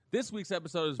This week's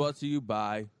episode is brought to you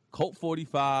by Colt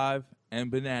 45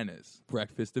 and Bananas,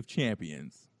 Breakfast of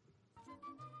Champions.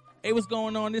 Hey, what's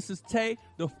going on? This is Tay,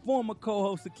 the former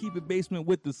co-host of Keep It Basement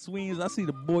with the Sweens. I see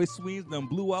the boy Sweens done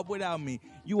blew up without me.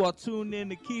 You are tuned in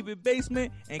to Keep It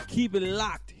Basement and keep it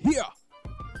locked here.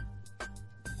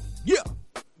 Yeah.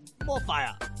 More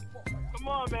fire. Come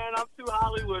on, man. I'm too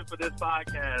Hollywood for this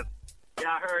podcast. Yeah,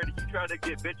 I heard you tried to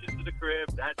get bitches to the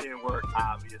crib. That didn't work,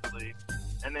 obviously.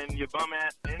 And then your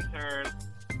bum-ass intern,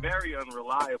 very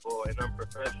unreliable and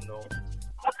unprofessional.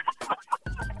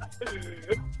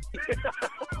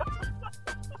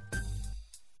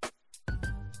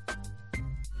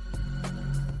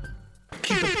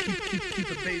 Keep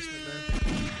it basement,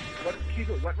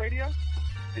 man. What radio?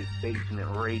 It's Basement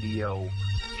Radio.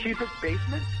 Keep It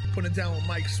Basement? Put it down with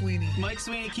Mike Sweeney. Mike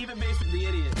Sweeney, Keep It Basement, the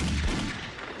idiot.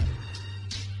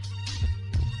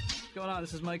 What's going on?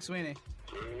 This is Mike Sweeney.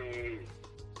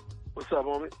 What's up,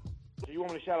 homie? Do you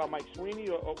want me to shout out Mike Sweeney,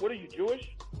 or what are you,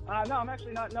 Jewish? No, I'm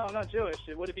actually not. No, I'm not Jewish.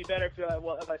 Would it be better if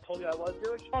I told you I was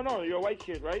Jewish? Oh, no, you're a white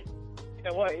kid, right?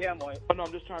 Yeah, white. Yeah, I'm white. Oh, no,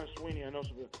 I'm just trying to Sweeney. I know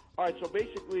something. All right, so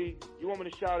basically, you want me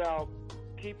to shout out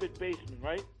Keep It Basement,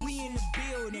 right? We in the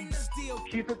building, still.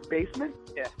 Keep It Basement?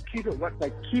 Yeah. Keep it what?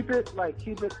 Keep it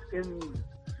in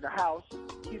the house.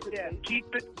 Keep it. Yeah.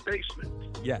 Keep It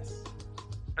Basement. Yes.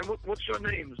 And what's your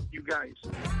names, you guys?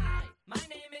 My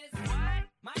name is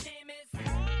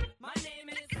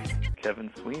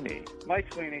Kevin Sweeney.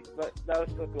 Mike Sweeney, but that was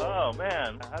so cool. Oh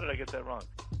man, how did I get that wrong?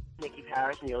 Nikki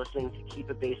Paris, and you're listening to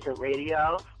Keep It Basement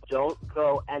Radio. Don't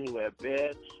go anywhere,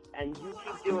 bitch. And you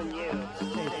keep doing you.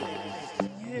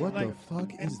 What the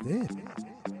fuck is this?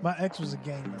 My ex was a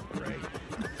gamer, right?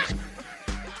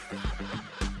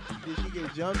 Did she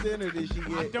get jumped in, or did she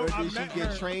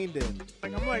get trained in?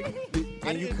 Like, I'm like,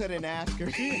 And you couldn't ask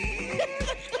her. yeah,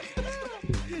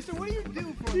 so what do you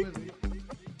do for a living?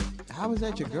 How was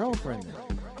that your girlfriend then?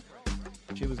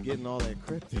 She was getting all that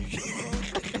cryptic.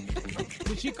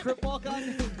 Did she crip walk on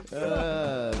you?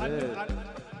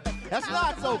 That's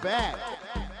not so bad.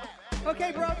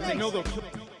 Okay, bro. Thanks.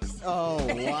 Oh,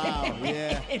 wow,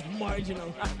 yeah. It's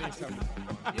marginal.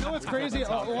 You know what's crazy? A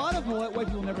lot of white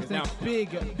people never think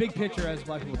big picture as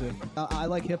black people do. I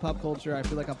like hip hop culture. I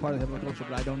feel like I'm part of hip hop culture,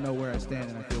 but I don't know where I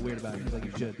stand, and I feel weird about it. I feel like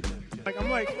you should. Like,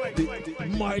 I'm like,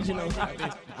 Marginal. All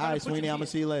right, Sweeney, I'm going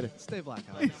to see you later. Stay black,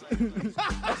 Alex.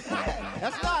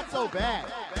 That's not so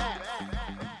bad.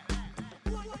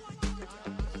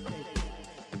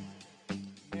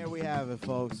 There we have it,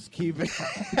 folks. Keep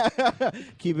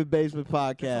it Basement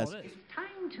Podcast.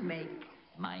 Time to make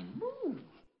my move.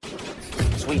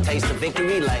 Sweet taste of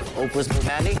victory like Oprah's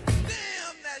Patty.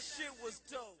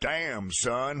 Damn,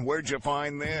 son, where'd you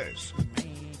find this?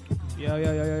 Yo.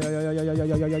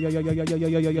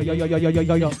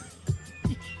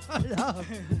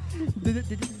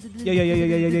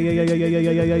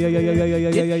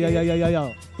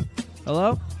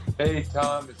 Hello? Hey,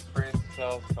 Tom, it's Francis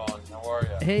Ellis calling. How are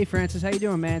you? Hey, Francis. How you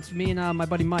doing, man? It's me and my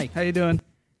buddy Mike. How you doing,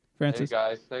 Francis? Hey,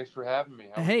 guys. Thanks for having me.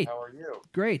 How are you?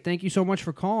 Great. Thank you so much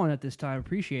for calling at this time.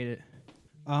 Appreciate it.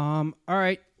 All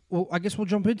right. Well, I guess we'll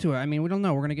jump into it. I mean, we don't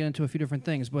know. We're going to get into a few different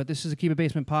things, but this is a Keep It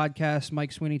Basement podcast.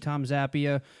 Mike Sweeney, Tom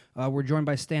Zappia. We're joined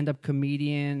by stand-up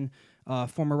comedian,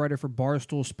 former writer for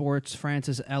Barstool Sports,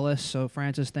 Francis Ellis. So,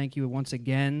 Francis, thank you once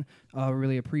again.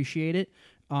 Really appreciate it.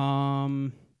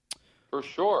 For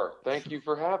sure. Thank you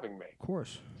for having me. Of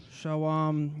course. So,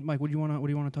 Mike, what do you want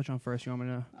to touch on first? You want me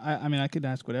to? I mean, I could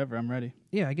ask whatever. I'm ready.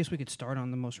 Yeah, I guess we could start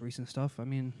on the most recent stuff. I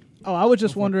mean, I was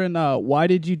just wondering, why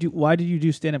did you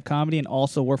do stand-up comedy and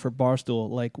also work for Barstool?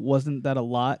 Like, wasn't that a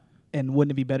lot? And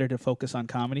wouldn't it be better to focus on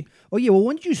comedy? Oh yeah. Well,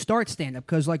 when did you start stand-up?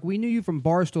 Because like we knew you from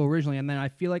Barstool originally, and then I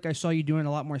feel like I saw you doing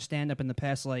a lot more stand-up in the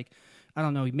past, like I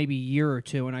don't know, maybe a year or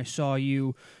two, and I saw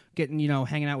you getting,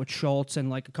 hanging out with Schultz and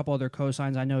like a couple other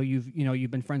cosigns. I know you've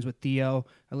been friends with Theo.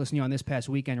 I listened to you on this past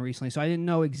weekend recently, so I didn't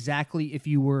know exactly if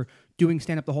you were doing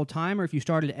stand-up the whole time or if you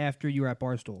started after you were at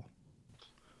Barstool.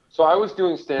 So I was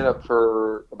doing stand-up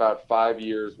for about 5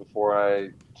 years before I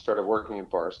started working at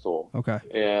Barstool. Okay.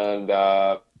 And,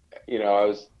 that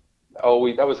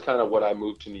was kind of what I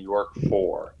moved to New York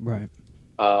for. Right.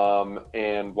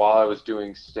 And while I was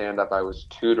doing stand-up, I was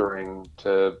tutoring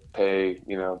to pay,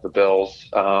 the bills.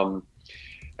 And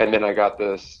then I got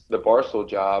the Barstool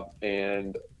job,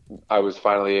 and I was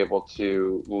finally able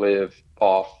to live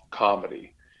off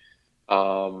comedy.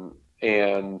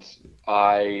 And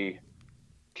I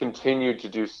continued to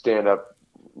do stand-up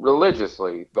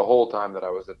religiously the whole time that I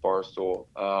was at Barstool.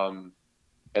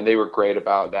 And they were great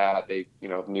about that. They,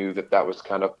 knew that was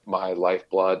kind of my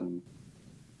lifeblood, and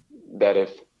that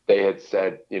if they had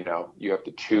said, you know, you have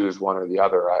to choose one or the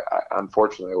other, I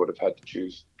unfortunately I would have had to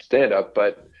choose stand up,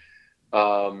 but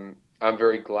I'm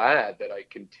very glad that I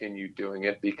continued doing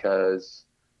it because,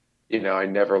 you know, I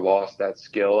never lost that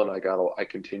skill, and I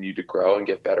continued to grow and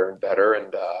get better and better.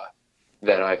 And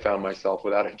then I found myself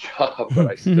without a job, but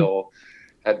I still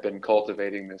had been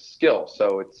cultivating this skill.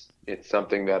 So it's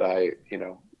something that I, you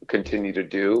know, continue to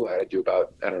do. I do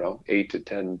about, I don't know, 8 to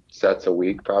 10 sets a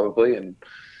week probably, and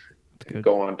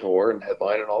go on tour and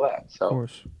headline and all that. So. Of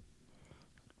course.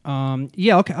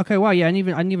 Yeah. Okay. Wow. Yeah. I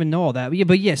didn't even know all that.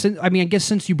 But yeah. I mean, I guess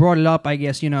since you brought it up, I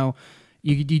guess, you know,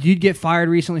 you did get fired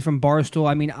recently from Barstool.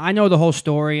 I mean, I know the whole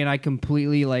story, and I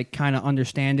completely like kind of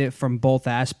understand it from both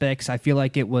aspects. I feel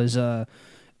like it was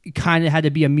it kind of had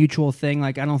to be a mutual thing.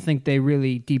 Like, I don't think they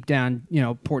really deep down, you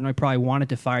know, Portnoy probably wanted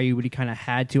to fire you, but he kind of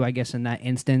had to, I guess, in that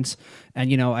instance. And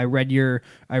you know, I read your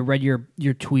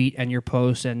tweet and your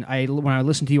post, and when I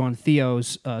listened to you on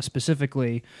Theo's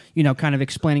specifically, you know, kind of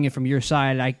explaining it from your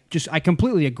side, I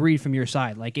completely agreed from your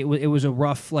side. Like it was a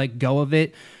rough like go of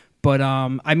it. But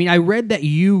I mean, I read that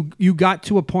you got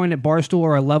to a point at Barstool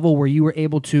or a level where you were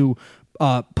able to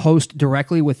post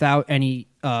directly without any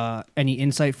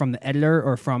insight from the editor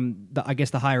or from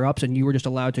the higher ups, and you were just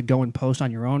allowed to go and post on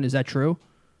your own. Is that true?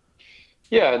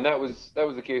 Yeah, and that was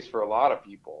the case for a lot of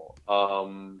people.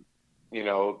 You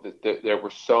know, there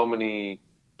were so many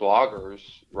bloggers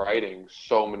writing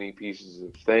so many pieces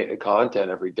of content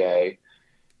every day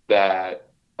that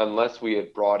unless we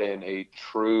had brought in a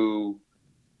true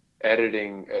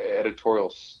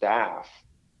editorial staff,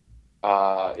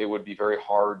 it would be very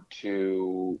hard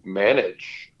to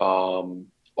manage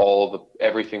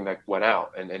everything that went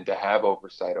out and to have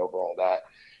oversight over all that.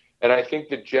 And I think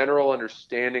the general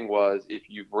understanding was, if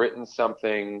you've written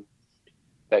something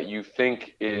that you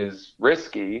think is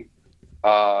risky,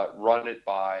 run it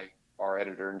by our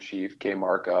editor-in-chief, Kay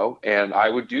Marco, and I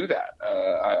would do that.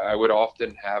 I would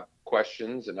often have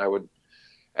questions, and I would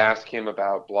ask him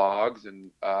about blogs and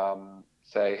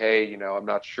say, hey, you know, I'm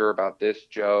not sure about this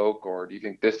joke, or do you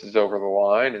think this is over the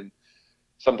line? And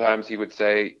sometimes he would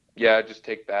say, yeah, just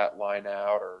take that line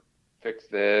out, or fix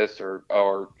this, or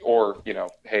you know,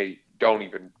 hey, don't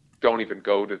even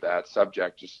go to that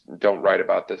subject, just don't write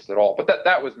about this at all. But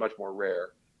that was much more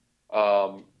rare,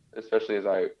 especially as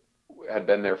I had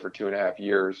been there for 2.5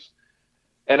 years.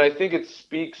 And I think it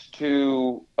speaks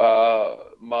to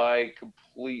my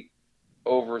complete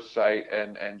oversight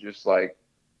and just like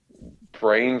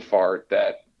brain fart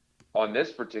that on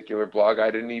this particular blog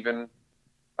I didn't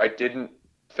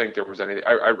think there was anything.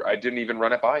 I didn't even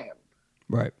run it by him.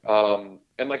 Right.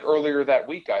 And like earlier that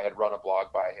week I had run a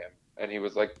blog by him, and he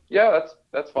was like, yeah,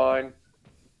 that's fine.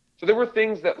 So there were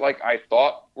things that like I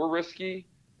thought were risky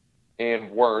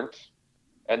and weren't,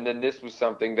 and then this was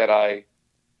something that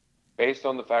based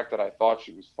on the fact that I thought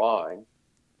she was fine,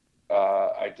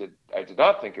 I did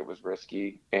not think it was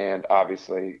risky, and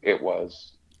obviously it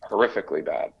was horrifically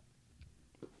bad.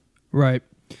 Right.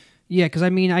 Yeah, because I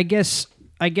mean, I guess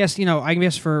you know,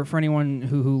 for anyone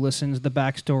who listens, the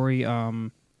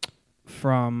backstory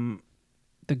from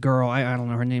the girl, I don't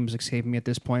know, her name is escaping me at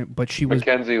this point, but she was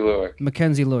Mackenzie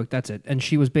Lewick. That's it. And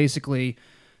she was basically,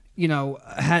 you know,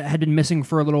 had been missing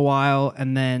for a little while,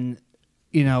 and then,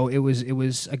 you know, it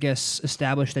was I guess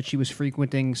established that she was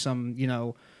frequenting some, you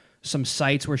know, some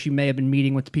sites where she may have been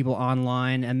meeting with people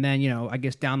online, and then, you know, I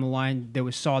guess down the line there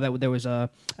was a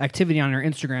activity on her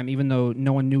Instagram, even though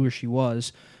no one knew where she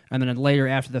was, and then later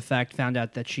after the fact found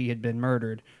out that she had been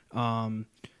murdered,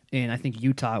 in I think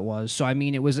Utah it was. So I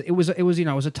mean, it was you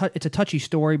know, it's a touchy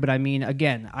story, but I mean,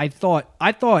 again, I thought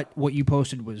what you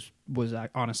posted was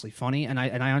honestly funny, and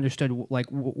I understood like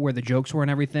where the jokes were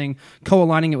and everything.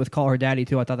 Co-aligning it with Call Her Daddy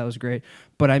too, I thought that was great.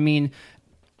 But I mean,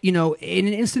 you know, in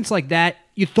an instance like that,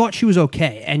 you thought she was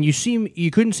okay, and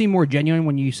you couldn't seem more genuine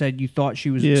when you said you thought she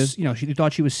was, you know, you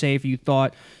thought she was safe. You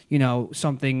thought, you know,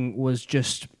 something was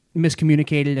just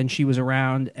miscommunicated and she was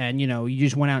around, and, you know, you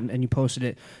just went out and you posted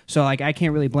it. So like, I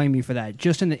can't really blame you for that.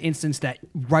 Just in the instance that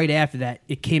right after that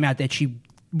it came out that she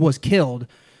was killed,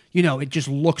 you know, it just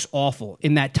looks awful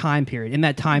in that time period, in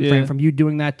that time frame, from you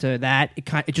doing that to that,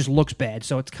 it just looks bad.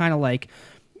 So it's kind of like,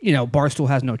 you know, Barstool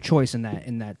has no choice in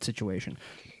that situation.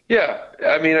 Yeah,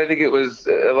 I mean, I think it was,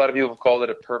 a lot of people have called it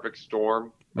a perfect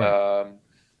storm. Right.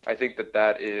 I think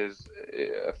that is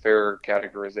a fair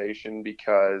categorization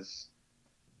because,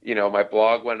 you know, my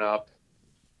blog went up.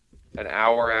 An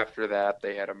hour after that,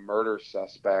 they had a murder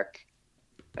suspect.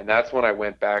 And that's when I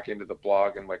went back into the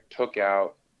blog and like took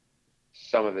out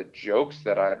some of the jokes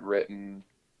that I had written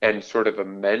and sort of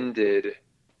amended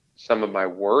some of my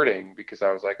wording, because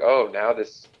I was like, oh, now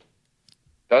this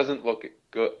doesn't look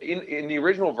good. In the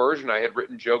original version, I had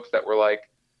written jokes that were like,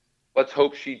 let's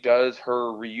hope she does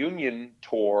her reunion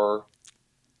tour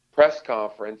press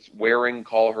conference wearing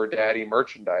Call Her Daddy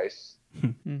merchandise.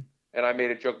 And I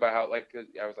made a joke about how, like,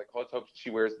 I was like, let's hope she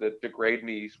wears the Degrade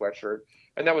Me sweatshirt.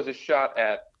 And that was a shot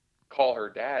at Call Her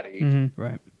Daddy.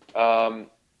 Right. And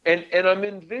I'm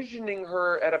envisioning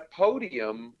her at a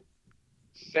podium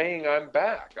saying, I'm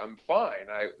back, I'm fine.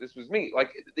 This was me.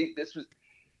 Like, this was,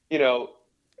 you know,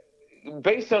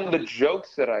 based on the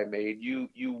jokes that I made,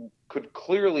 you could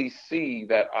clearly see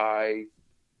that I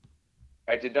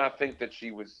did not think that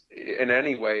she was in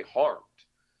any way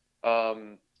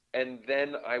harmed. And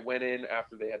then I went in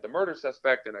after they had the murder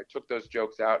suspect, and I took those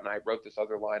jokes out, and I wrote this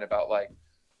other line about, like,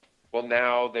 well,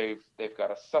 now they've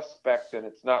got a suspect, and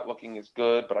it's not looking as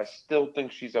good, but I still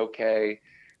think she's okay.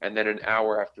 And then an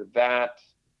hour after that,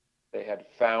 they had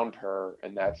found her,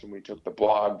 and that's when we took the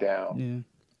blog down.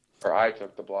 Or I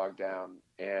took the blog down,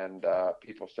 and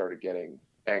people started getting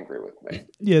angry with me.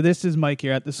 Yeah, this is Mike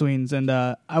here at the Sweens, and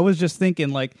I was just thinking,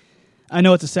 like, I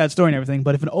know it's a sad story and everything,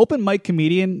 but if an open mic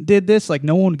comedian did this, like,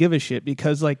 no one would give a shit,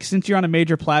 because, like, since you're on a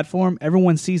major platform,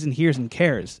 everyone sees and hears and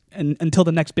cares, and until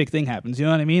the next big thing happens. You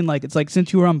know what I mean? Like, it's like,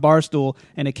 since you were on Barstool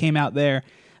and it came out there,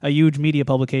 a huge media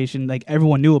publication, like,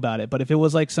 everyone knew about it. But if it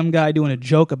was like some guy doing a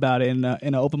joke about it in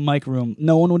an open mic room,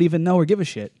 no one would even know or give a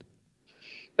shit.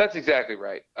 That's exactly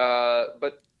right.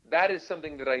 But that is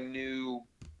something that I knew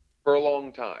for a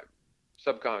long time,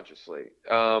 subconsciously.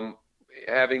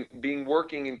 Being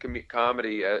working in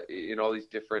comedy in all these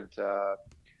different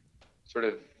sort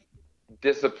of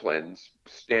disciplines,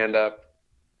 stand-up,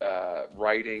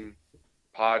 writing,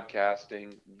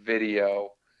 podcasting,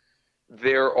 video,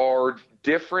 there are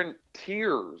different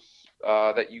tiers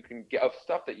that you can get of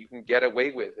stuff that you can get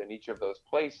away with in each of those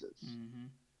places.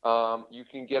 You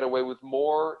can get away with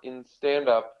more in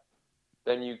stand-up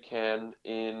than you can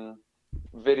in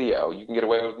video. You can get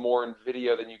away with more in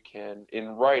video than you can in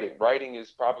writing. Writing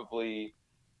is probably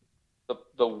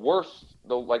the worst,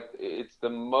 it's the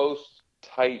most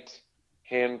tight,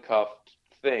 handcuffed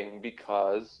thing,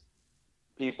 because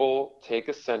people take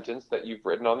a sentence that you've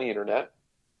written on the internet,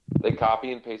 they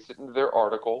copy and paste it into their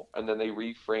article, and then they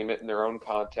reframe it in their own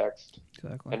context.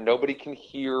 Exactly. And nobody can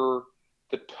hear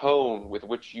the tone with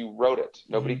which you wrote it.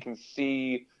 Nobody can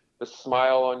see the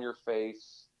smile on your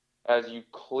face as you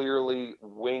clearly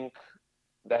wink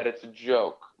that it's a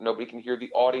joke. Nobody can hear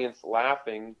the audience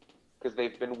laughing because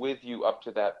they've been with you up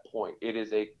to that point. It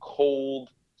is a cold,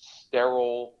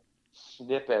 sterile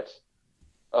snippet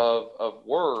of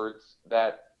words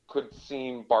that could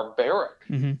seem barbaric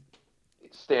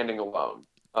standing alone.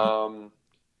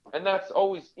 And that's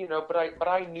always, but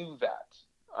I knew that.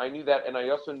 I knew that, and I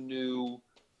also knew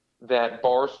that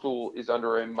Barstool is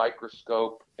under a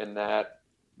microscope and that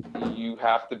you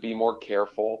have to be more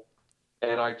careful.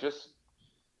 And I just,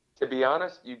 to be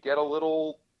honest, you get a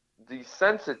little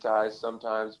desensitized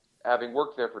sometimes, having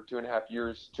worked there for 2.5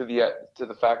 years, to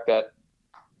the fact that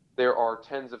there are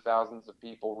tens of thousands of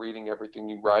people reading everything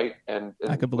you write and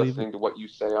listening to what you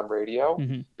say on radio,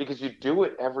 because you do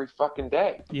it every fucking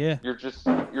day. Yeah. You're just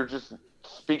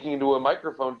speaking into a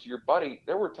microphone to your buddy.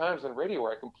 There were times on radio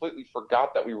where I completely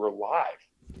forgot that we were live.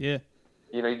 Yeah.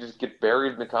 You just get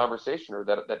buried in the conversation, or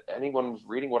that anyone was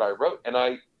reading what I wrote. And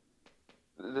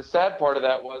the sad part of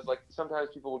that was, like, sometimes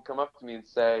people would come up to me and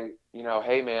say,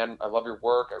 hey man, I love your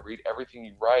work. I read everything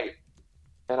you write.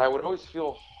 And I would always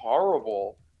feel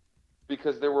horrible,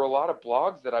 because there were a lot of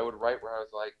blogs that I would write where I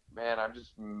was like, man, I'm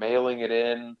just mailing it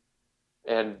in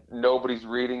and nobody's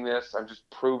reading this. I'm just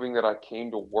proving that I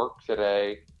came to work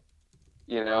today.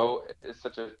 It's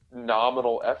such a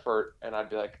nominal effort. And I'd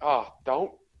be like, oh,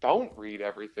 don't read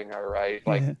everything I write.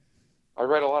 Like, I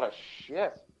write a lot of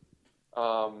shit.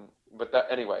 But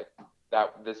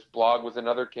this blog was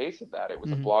another case of that. It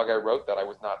was a blog I wrote that I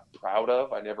was not proud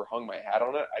of. I never hung my hat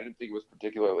on it. I didn't think it was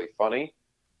particularly funny.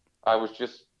 I was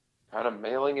just kind of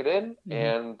mailing it in,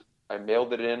 and I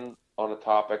mailed it in on a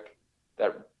topic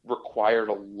that required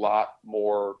a lot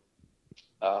more,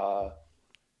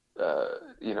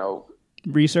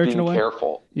 research being in a way.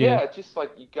 Careful. Yeah, it's just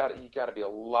like you got to be a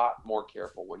lot more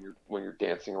careful when you're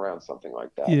dancing around something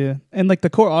like that. Yeah, and like the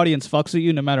core audience fucks with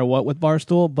you no matter what with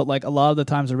Barstool, but like a lot of the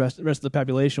times the rest of the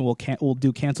population will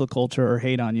do cancel culture or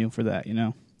hate on you for that.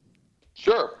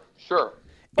 Sure.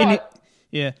 But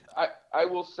I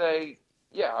will say,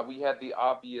 yeah, we had the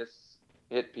obvious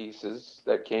hit pieces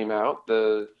that came out,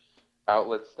 the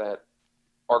outlets that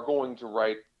are going to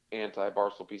write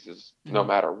anti-Barstool pieces no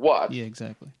matter what. Yeah,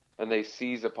 exactly. And they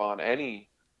seize upon any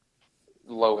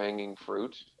low-hanging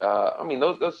fruit.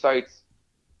 Those sites,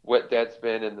 what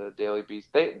Deadspin and the Daily Beast,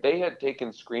 they had taken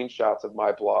screenshots of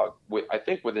my blog, I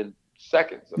think within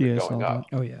seconds of it going up.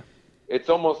 Oh yeah. It's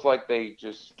almost like they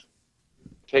just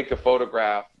take a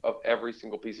photograph of every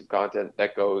single piece of content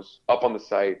that goes up on the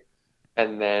site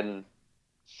and then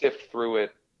sift through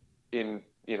it in,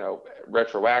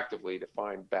 retroactively to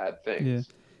find bad things.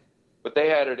 Yeah. But they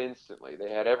had it instantly. They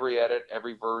had every edit,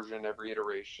 every version, every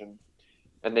iteration,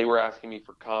 and they were asking me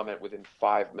for comment within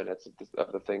 5 minutes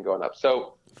of the thing going up.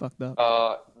 So fucked up.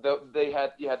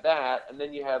 You had that, and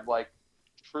then you had like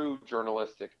true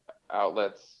journalistic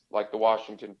outlets like the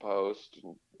Washington Post,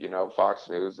 and, Fox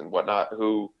News and whatnot,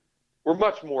 who were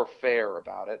much more fair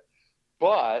about it.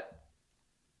 But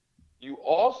you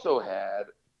also had,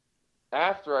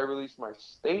 after I released my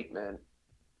statement,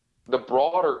 the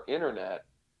broader internet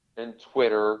and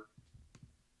Twitter,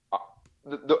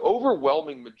 the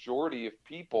overwhelming majority of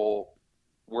people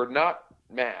were not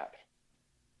mad.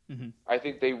 Mm-hmm. I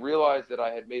think they realized that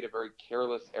I had made a very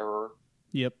careless error.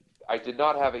 Yep. I did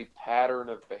not have a pattern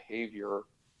of behavior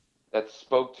that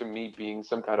spoke to me being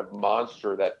some kind of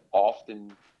monster that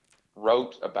often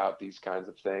wrote about these kinds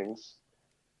of things.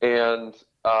 And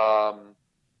a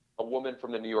woman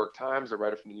from the New York Times, a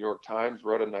writer from the New York Times,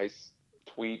 wrote a nice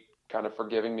tweet kind of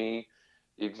forgiving me.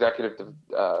 The executive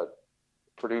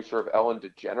producer of Ellen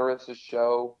DeGeneres'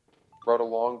 show wrote a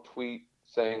long tweet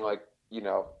saying, like,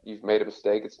 you've made a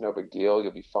mistake. It's no big deal.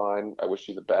 You'll be fine. I wish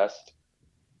you the best.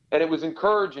 And it was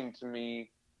encouraging to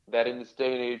me that in this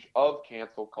day and age of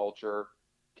cancel culture,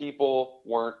 people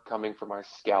weren't coming for my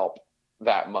scalp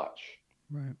that much.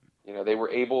 Right. They were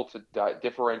able to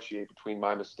differentiate between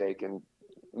my mistake and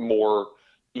more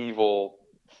evil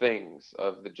things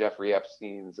of the Jeffrey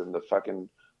Epsteins and the fucking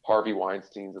Harvey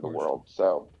Weinsteins of the world.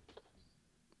 So,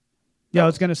 yeah, I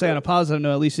was going to say, on a positive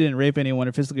note, at least you didn't rape anyone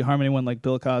or physically harm anyone like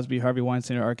Bill Cosby, Harvey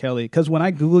Weinstein, or R. Kelly. Because when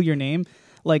I Google your name,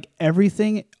 like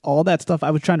everything, all that stuff,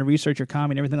 I was trying to research your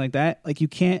comedy and everything like that. Like, you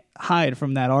can't hide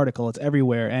from that article. It's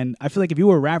everywhere. And I feel like if you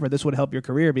were a rapper, this would help your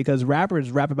career, because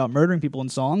rappers rap about murdering people in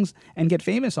songs and get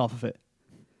famous off of it.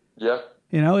 Yeah.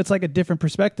 It's like a different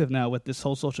perspective now with this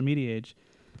whole social media age.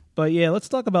 But yeah, let's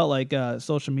talk about like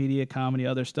social media, comedy,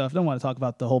 other stuff. I don't want to talk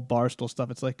about the whole Barstool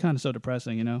stuff. It's like kind of so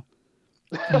depressing,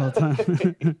 all the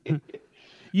time.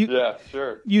 Yeah,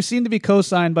 sure. You seem to be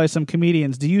co-signed by some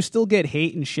comedians. Do you still get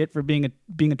hate and shit for being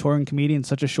a touring comedian in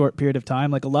such a short period of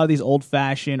time? Like a lot of these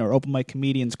old-fashioned or open mic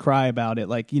comedians cry about it,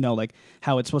 like like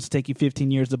how it's supposed to take you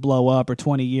 15 years to blow up or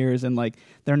 20 years, and like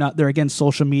they're against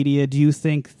social media. Do you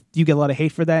get a lot of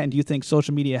hate for that? And do you think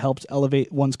social media helps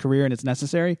elevate one's career and it's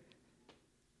necessary?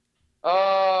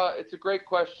 It's a great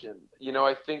question.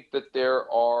 I think that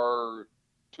there are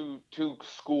two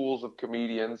schools of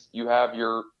comedians. You have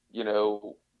your,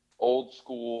 old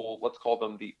school, let's call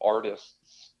them the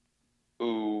artists,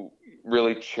 who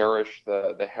really cherish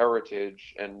the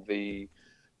heritage and the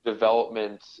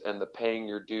development and the paying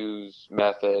your dues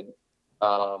method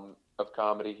of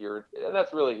comedy here. And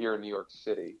that's really here in New York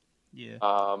City. Yeah.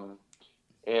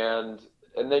 And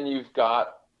then you've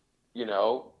got,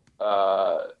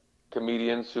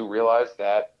 comedians who realize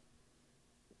that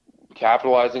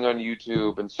capitalizing on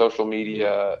YouTube and social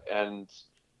media and,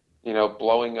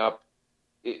 blowing up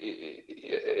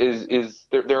is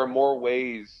there are more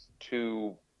ways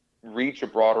to reach a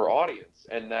broader audience,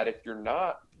 and that if you're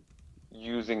not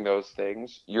using those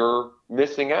things, you're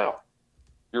missing out.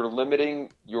 You're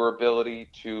limiting your ability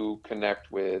to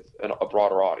connect with a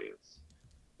broader audience.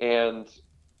 And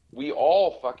we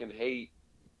all fucking hate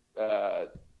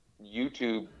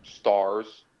YouTube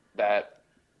stars that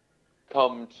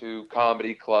come to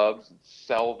comedy clubs and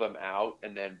sell them out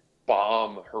and then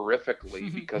bomb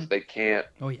horrifically because they can't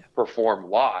perform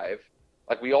live.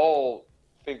 Like, we all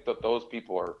think that those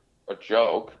people are a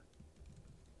joke,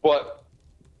 but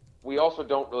we also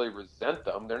don't really resent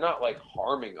them. They're not like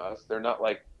harming us. They're not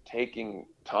like taking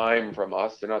time from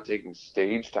us. They're not taking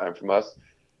stage time from us.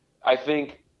 I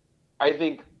think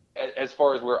as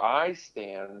far as where I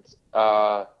stand,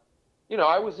 I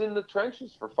was in the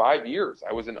trenches for 5 years.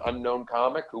 I was an unknown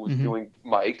comic who was doing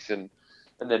mics and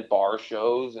then bar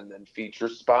shows and then feature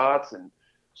spots and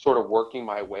sort of working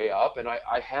my way up. And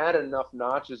I had enough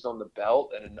notches on the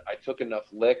belt, and I took enough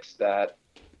licks that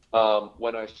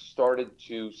when I started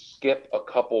to skip a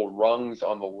couple rungs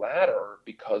on the ladder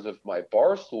because of my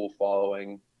Barstool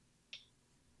following,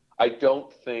 I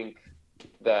don't think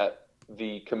that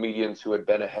the comedians who had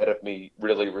been ahead of me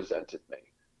really resented me.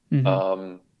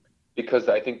 Because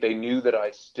I think they knew that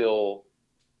I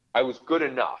was good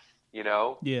enough,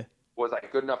 Yeah. Was I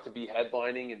good enough to be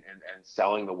headlining and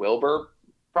selling the Wilbur?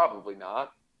 Probably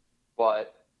not.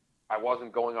 But I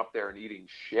wasn't going up there and eating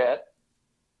shit.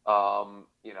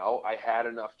 I had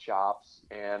enough chops,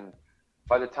 and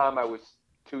by the time I was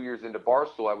 2 years into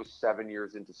Barstool, I was 7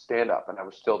 years into stand-up, and I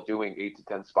was still doing 8 to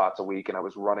 10 spots a week, and I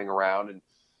was running around and,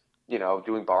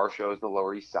 doing bar shows in the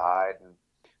Lower East Side, and,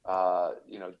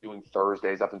 doing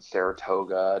Thursdays up in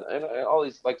Saratoga, and all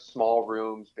these, like, small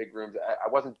rooms, big rooms. I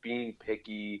wasn't being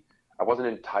picky. I wasn't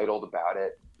entitled about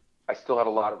it. I still had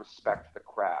a lot of respect for the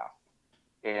craft.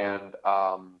 And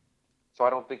so I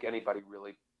don't think anybody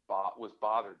really was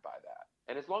bothered by that.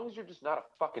 And as long as you're just not a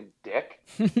fucking dick,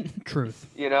 Truth.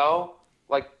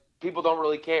 Like, people don't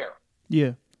really care.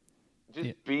 Yeah.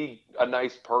 Just be a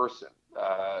nice person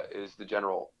is the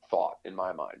general thought in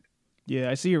my mind. Yeah,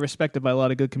 I see you're respected by a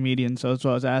lot of good comedians, so that's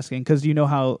what I was asking. Because you know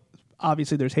how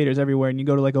obviously there's haters everywhere, and you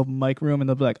go to like open mic room, and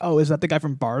they'll be like, "Oh, is that the guy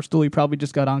from Barstool? He probably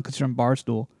just got on because you're from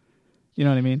Barstool." You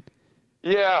know what I mean?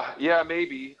 Yeah,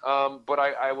 maybe. But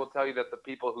I will tell you that the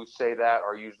people who say that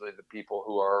are usually the people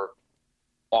who are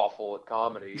awful at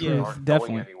comedy and aren't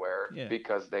going anywhere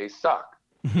because they suck.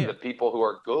 The people who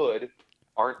are good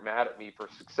aren't mad at me for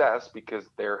success because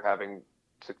they're having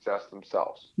success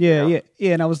themselves. Yeah.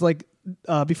 And I was like,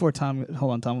 before Tom,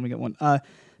 hold on, Tom, let me get one.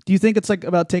 Do you think it's like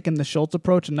about taking the Schultz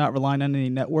approach and not relying on any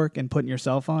network and putting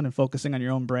yourself on and focusing on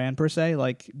your own brand per se,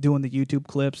 like doing the YouTube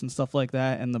clips and stuff like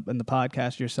that, and the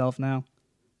podcast yourself now?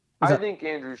 I think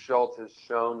Andrew Schultz has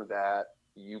shown that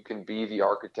you can be the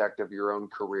architect of your own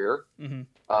career, and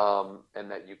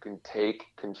that you can take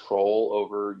control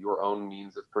over your own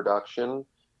means of production.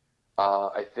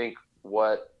 I think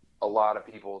what a lot of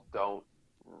people don't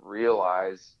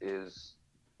realize is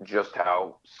just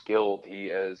how skilled he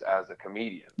is as a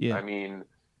comedian. Yeah. I mean,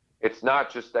 it's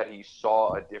not just that he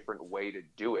saw a different way to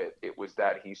do it. It was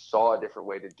that he saw a different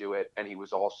way to do it, and he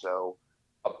was also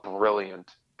a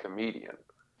brilliant comedian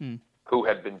who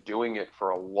had been doing it for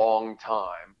a long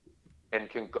time and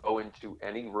can go into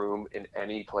any room in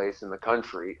any place in the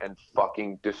country and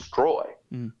fucking destroy.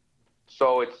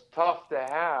 So it's tough to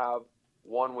have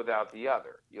one without the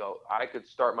other. I could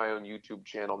start my own YouTube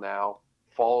channel now,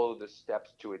 follow the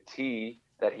steps to a T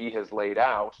that he has laid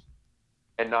out,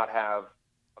 and not have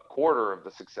a quarter of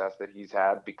the success that he's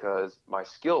had because my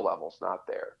skill level's not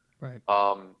there. Right.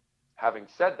 Having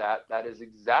said that, that is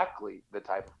exactly the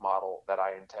type of model that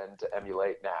I intend to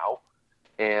emulate now.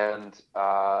 And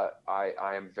I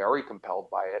am very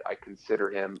compelled by it. I consider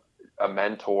him a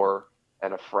mentor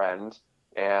and a friend.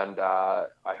 And I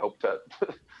hope to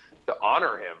to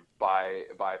honor him by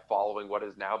following what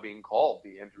is now being called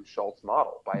the Andrew Schultz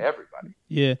model by everybody.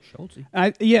 Yeah, Schultzy.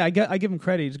 I give him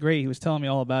credit. He's great. He was telling me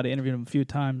all about it. Interviewed him a few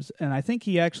times, and I think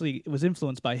he actually was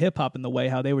influenced by hip hop in the way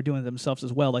how they were doing it themselves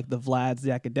as well, like the Vlads,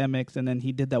 the Academics, and then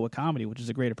he did that with comedy, which is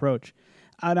a great approach.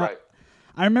 Right.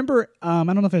 I remember. I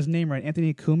don't know if I his name right.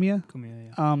 Anthony Cumia.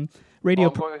 Radio.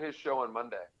 I'm going to his show on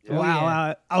Monday. Yeah.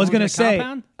 Wow. I was gonna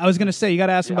say, you got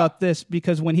to ask him about this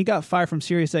because when he got fired from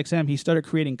SiriusXM, he started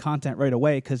creating content right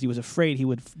away because he was afraid he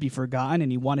would be forgotten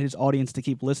and he wanted his audience to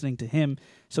keep listening to him.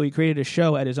 So he created a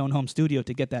show at his own home studio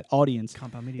to get that audience.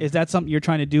 Compound Media. Is that something you're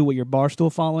trying to do with your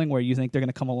Barstool following, where you think they're going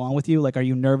to come along with you? Like, are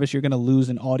you nervous you're going to lose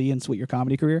an audience with your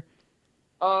comedy career?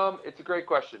 It's a great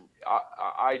question.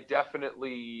 I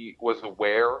definitely was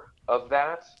aware of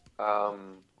that.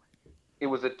 It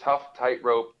was a tough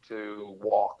tightrope to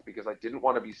walk because I didn't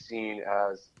want to be seen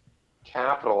as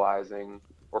capitalizing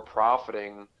or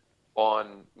profiting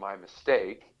on my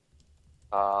mistake.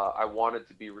 I wanted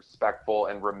to be respectful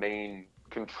and remain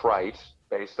contrite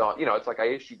based on, it's like I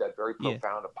issued that very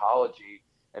profound apology.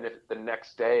 And if the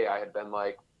next day I had been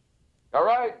like, all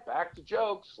right, back to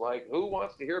jokes, like, who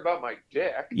wants to hear about my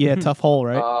dick? Yeah, tough hole,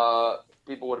 right?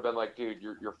 People would have been like, dude,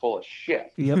 you're full of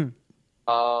shit. Yep.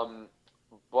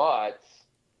 But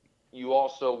you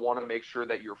also want to make sure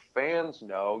that your fans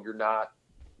know you're not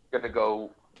going to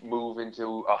go move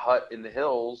into a hut in the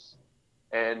hills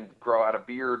and grow out a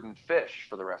beard and fish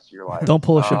for the rest of your life. Don't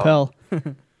pull a Chappelle.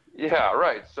 Yeah,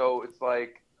 right. So it's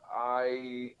like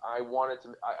I wanted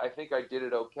to. I think I did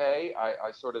it okay.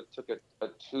 I sort of took a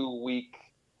 2-week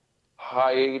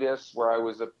hiatus where I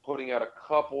was putting out a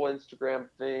couple Instagram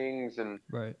things and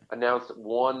announced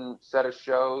one set of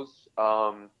shows.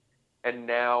 And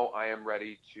now I am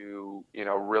ready to,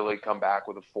 really come back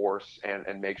with a force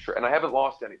and make sure. And I haven't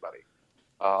lost anybody.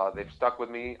 They've stuck with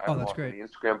me. I haven't lost any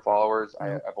Instagram followers.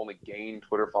 I've only gained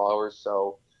Twitter followers.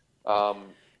 So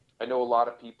I know a lot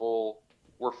of people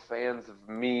were fans of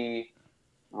me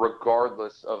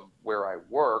regardless of where I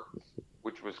worked,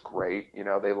 which was great.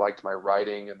 They liked my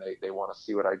writing and they want to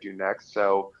see what I do next.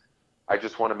 So I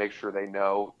just want to make sure they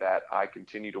know that I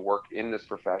continue to work in this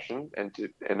profession and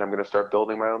I'm going to start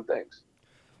building my own things.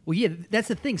 Well, yeah, that's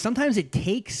the thing. Sometimes it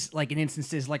takes like an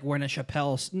instances like when a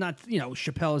Chappelle's not,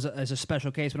 Chappelle is a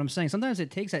special case, but I'm saying sometimes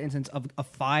it takes that instance of a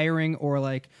firing or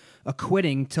like a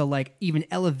quitting to like even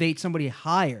elevate somebody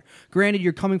higher. Granted,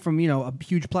 you're coming from, a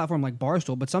huge platform like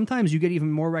Barstool, but sometimes you get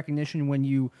even more recognition when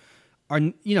you are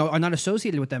not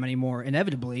associated with them anymore,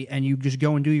 inevitably, and you just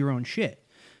go and do your own shit.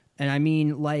 And I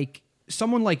mean, like,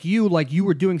 someone like you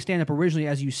were doing stand-up originally,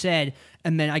 as you said,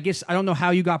 and then I guess, I don't know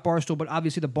how you got Barstool, but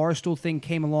obviously the Barstool thing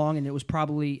came along, and it was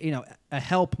probably, a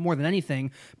help more than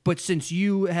anything. But since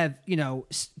you have,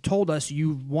 told us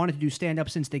you wanted to do stand-up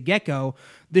since the get-go,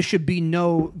 this should be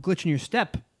no glitch in your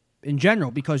step in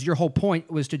general, because your whole point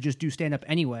was to just do stand-up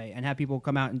anyway and have people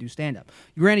come out and do stand-up.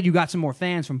 Granted, you got some more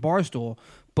fans from Barstool,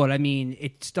 but I mean,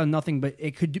 it's done nothing but,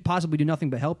 it could possibly do nothing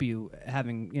but help you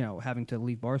having to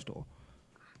leave Barstool.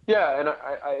 Yeah, and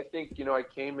I think, I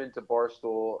came into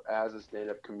Barstool as a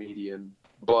stand-up comedian,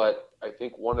 but I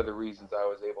think one of the reasons I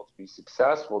was able to be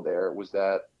successful there was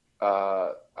that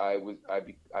I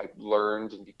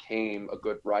learned and became a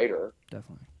good writer.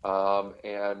 Definitely.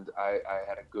 And I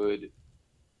had a good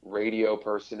radio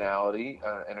personality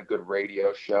and a good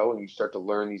radio show, and you start to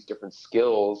learn these different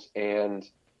skills, and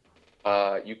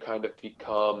you kind of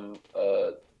become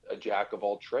a jack of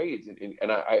all trades.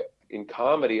 And I in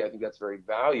comedy, I think that's very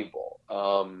valuable.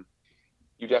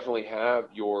 You definitely have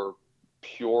your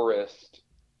purist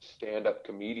stand-up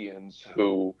comedians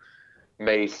who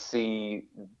may see,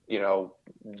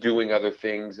 doing other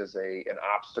things as an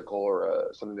obstacle or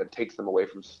something that takes them away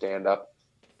from stand-up.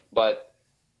 But,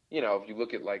 if you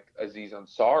look at like Aziz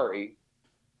Ansari,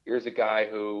 here's a guy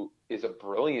who is a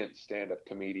brilliant stand-up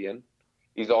comedian.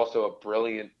 He's also a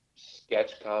brilliant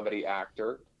sketch comedy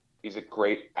actor. He's a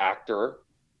great actor.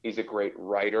 He's a great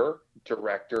writer,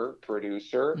 director,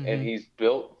 producer, and he's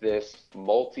built this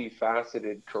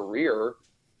multifaceted career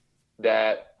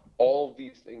that all of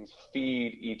these things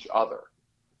feed each other.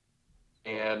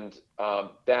 And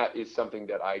that is something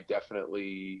that I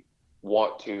definitely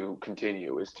want to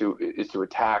continue, is to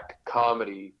attack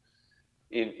comedy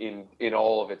in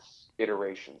all of its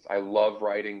iterations. I love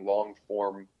writing long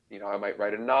form. I might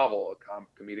write a novel,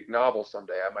 a comedic novel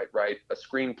someday. I might write a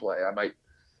screenplay. I might,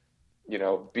 be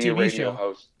TV a radio show.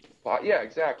 host. Yeah,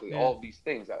 exactly. Yeah. All of these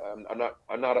things.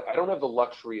 I don't have the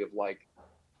luxury of like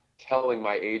telling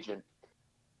my agent,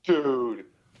 dude,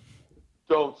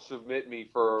 don't submit me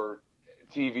for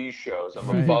TV shows. I'm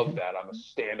above that. I'm a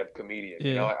stand-up comedian.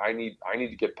 Yeah. I need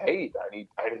to get paid. I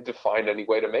need to find any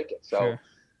way to make it. So, Sure.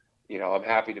 I'm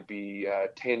happy to be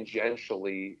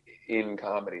tangentially in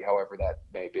comedy, however that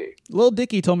may be. Lil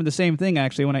Dicky told me the same thing,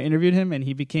 actually, when I interviewed him, and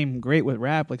he became great with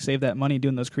rap, like Save That Money,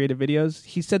 doing those creative videos.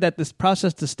 He said that this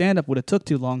process to stand-up would have took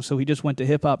too long, so he just went to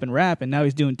hip-hop and rap, and now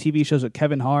he's doing TV shows with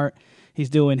Kevin Hart. He's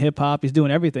doing hip-hop. He's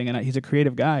doing everything, and he's a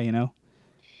creative guy,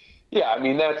 Yeah, I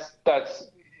mean, that's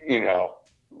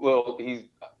Lil,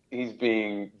 he's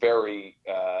being very,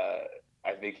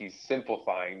 I think he's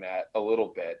simplifying that a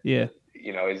little bit. Yeah.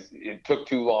 It took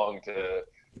too long to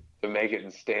make it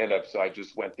in stand-up, so I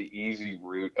just went the easy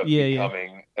route of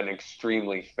becoming an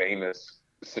extremely famous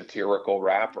satirical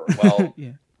rapper. Well,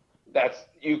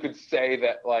 you could say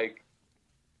that, like,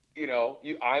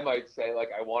 I might say, like,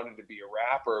 I wanted to be a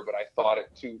rapper, but I thought it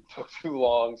took too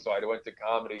long, so I went to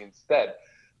comedy instead.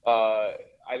 I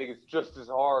think it's just as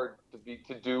hard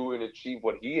to do and achieve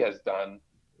what he has done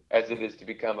as it is to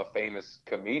become a famous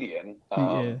comedian.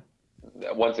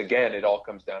 Once again, it all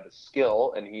comes down to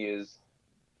skill, and he is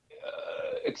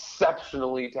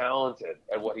exceptionally talented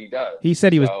at what he does. He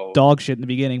said he was dog shit in the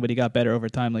beginning, but he got better over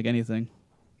time, like anything.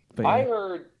 But I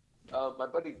heard my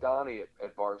buddy Donnie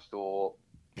at Barstool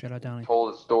Shout out Donnie.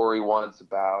 told a story once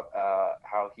about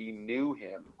how he knew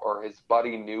him, or his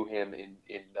buddy knew him in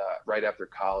right after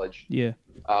college. Yeah.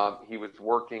 He was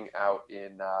working out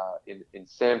in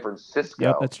San Francisco.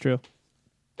 Yep, that's true.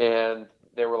 And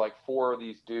there were like 4 of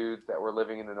these dudes that were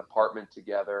living in an apartment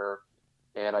together,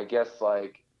 and I guess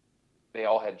like they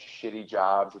all had shitty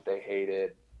jobs that they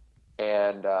hated.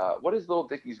 And what is Lil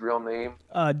Dicky's real name?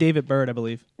 David Bird, I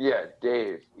believe. Yeah,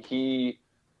 Dave. He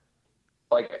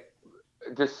like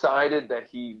decided that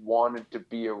he wanted to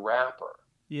be a rapper.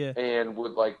 Yeah. And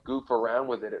would like goof around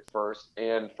with it at first.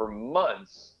 And for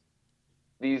months,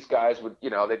 these guys would,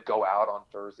 they'd go out on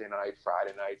Thursday night,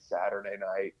 Friday night, Saturday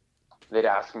night. They'd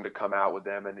ask him to come out with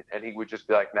them. And he would just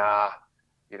be like, nah,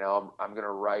 I'm going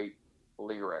to write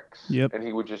lyrics. Yep. And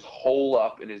he would just hole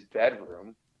up in his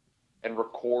bedroom and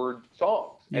record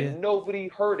songs. Yeah. And nobody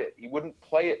heard it. He wouldn't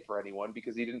play it for anyone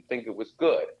because he didn't think it was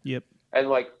good. Yep. And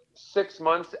like 6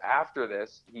 months after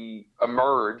this, he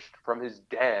emerged from his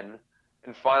den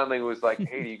and finally was like,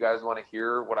 hey, do you guys want to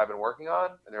hear what I've been working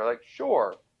on? And they're like,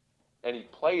 sure. and he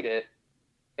played it,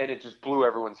 and it just blew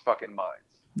everyone's fucking minds.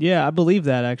 Yeah, I believe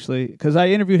that actually, because I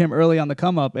interviewed him early on the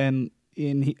come up, and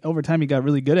over time he got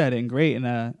really good at it and great.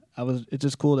 And it's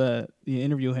just cool to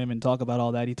interview him and talk about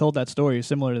all that. He told that story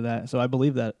similar to that, so I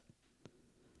believe that.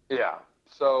 Yeah.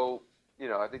 So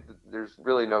I think that there's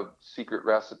really no secret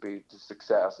recipe to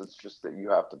success. It's just that you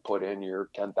have to put in your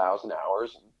 10,000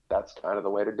 hours, and that's kind of the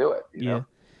way to do it. You know?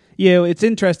 Yeah, it's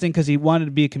interesting because he wanted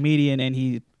to be a comedian,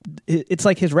 and it's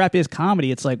like his rap is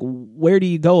comedy. It's like, where do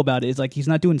you go about it? It's like he's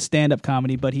not doing stand-up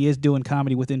comedy, but he is doing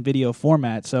comedy within video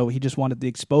format. So he just wanted the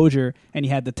exposure, and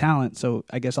he had the talent. So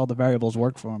I guess all the variables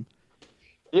work for him.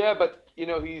 Yeah, but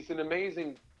he's an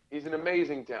amazing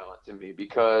talent to me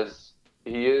because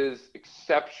he is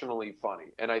exceptionally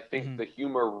funny, and I think the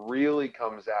humor really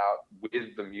comes out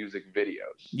with the music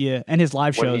videos. Yeah, and his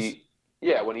live shows.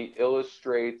 When he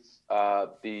illustrates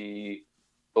the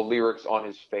lyrics on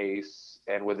his face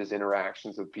and with his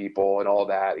interactions with people and all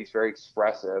that, he's very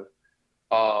expressive.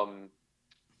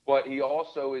 But he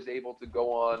also is able to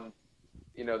go on,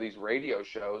 these radio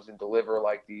shows and deliver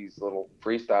like these little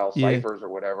freestyle ciphers or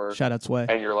whatever. Shout out Sway.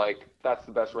 And you're like, that's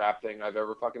the best rap thing I've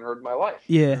ever fucking heard in my life.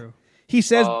 Yeah. True. He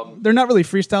says they're not really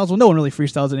freestyles. Well, no one really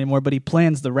freestyles anymore, but he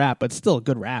plans the rap, but still a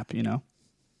good rap, Yeah.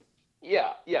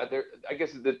 I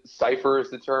guess the cipher is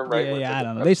the term, right? Yeah, I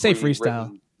don't know. They say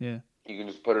freestyle. Yeah. You can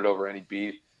just put it over any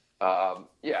beat.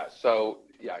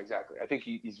 Exactly. I think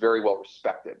he's very well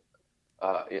respected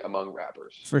among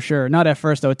rappers. For sure. Not at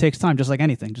first, though. It takes time, just like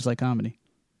anything, just like comedy.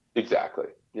 Exactly.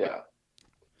 Yeah.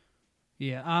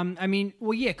 Yeah.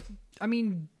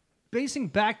 Basing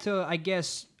back to, I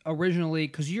guess, originally,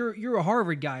 because you're a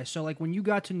Harvard guy, so like when you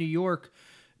got to New York,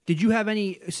 did you have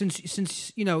any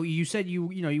since you said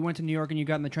you went to New York and you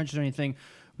got in the trenches or anything?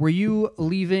 Were you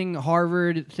leaving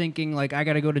Harvard thinking like I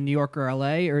got to go to New York or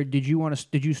LA, or did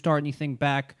you start anything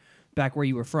back where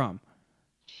you were from?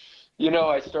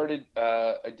 I started.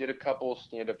 I did a couple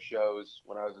stand-up shows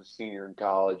when I was a senior in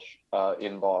college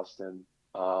in Boston.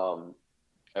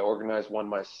 I organized one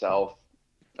myself.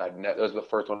 That was the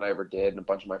first one I ever did, and a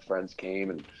bunch of my friends came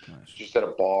and just at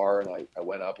a bar, and I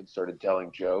went up and started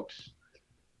telling jokes.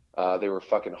 They were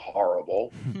fucking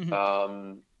horrible. They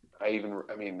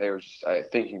were just,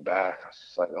 thinking back, I was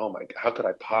just like, oh my God, how could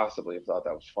I possibly have thought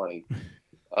that was funny?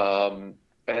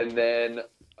 And then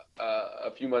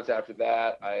a few months after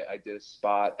that, I did a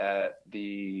spot at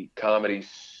the Comedy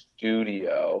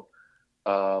Studio,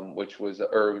 which was,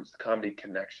 or it was the Comedy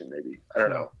Connection, maybe. I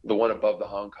don't know. The one above the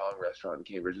Hong Kong restaurant in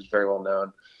Cambridge is very well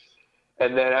known.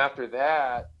 And then after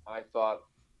that, I thought,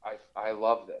 I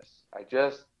love this. I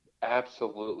just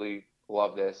absolutely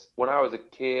love this. When I was a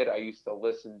kid, I used to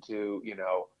listen to,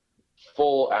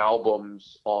 full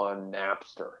albums on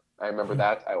Napster. I remember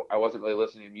that. I wasn't really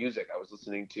listening to music. I was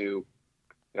listening to,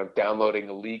 downloading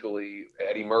illegally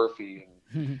Eddie Murphy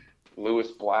and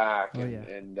Lewis Black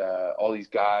and all these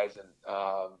guys. And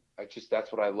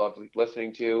that's what I loved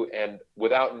listening to. And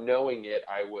without knowing it,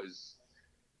 I was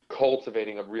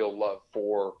cultivating a real love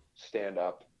for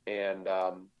stand-up. And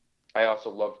I also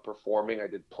loved performing. I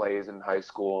did plays in high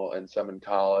school and some in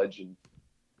college. And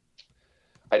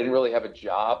I didn't really have a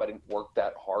job. I didn't work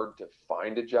that hard to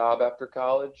find a job after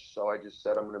college. So I just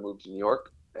said, I'm going to move to New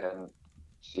York and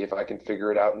see if I can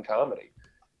figure it out in comedy.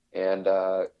 And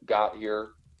got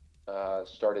here,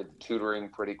 started tutoring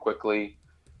pretty quickly,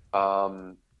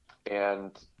 and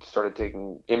started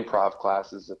taking improv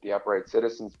classes at the Upright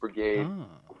Citizens Brigade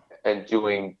and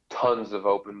doing tons of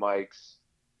open mics.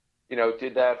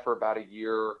 Did that for about a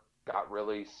year, got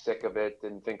really sick of it,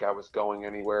 didn't think I was going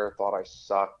anywhere, thought I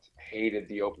sucked, hated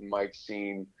the open mic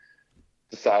scene,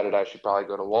 decided I should probably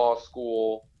go to law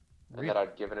school, and that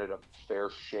I'd given it a fair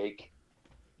shake.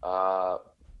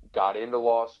 Got into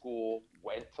law school,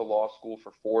 went to law school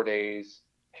for 4 days,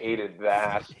 hated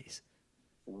that,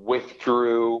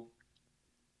 withdrew,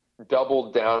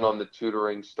 doubled down on the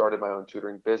tutoring, started my own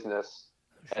tutoring business,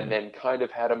 and then kind of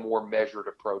had a more measured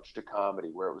approach to comedy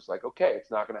where it was like, okay,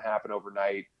 it's not going to happen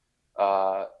overnight.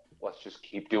 Let's just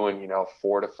keep doing,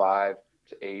 4 to 5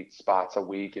 to 8 spots a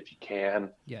week if you can.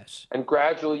 Yes. And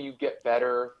gradually you get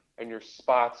better and your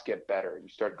spots get better. You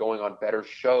start going on better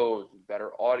shows,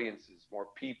 better audiences, more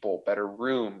people, better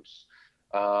rooms.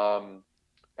 And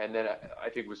then I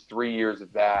think it was 3 years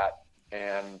of that.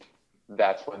 And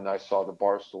that's when I saw the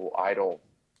Barstool Idol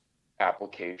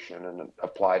application and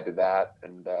applied to that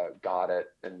and got it.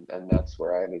 And that's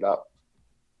where I ended up.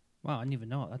 Wow, I didn't even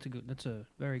know. That's a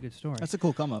very good story. That's a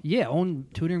cool come up. Yeah, own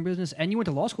tutoring business, and you went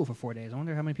to law school for 4 days. I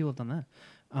wonder how many people have done that.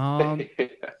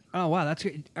 Oh wow, that's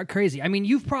crazy. I mean,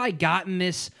 you've probably gotten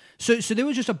this. So there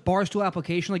was just a Barstool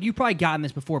application. Like you've probably gotten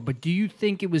this before, but do you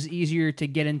think it was easier to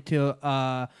get into,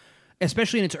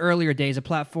 especially in its earlier days, a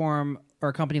platform or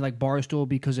a company like Barstool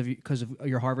because of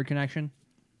your Harvard connection?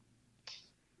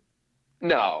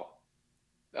 No,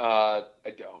 I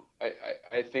don't.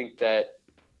 I think that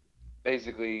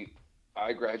basically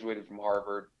I graduated from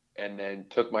Harvard and then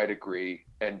took my degree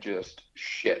and just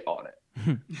shit on it.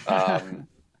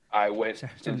 I went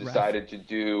and decided to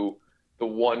do the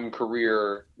one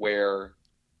career where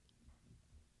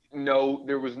I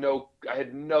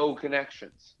had no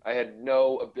connections. I had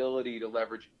no ability to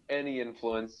leverage any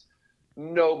influence.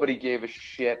 Nobody gave a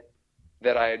shit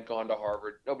that I had gone to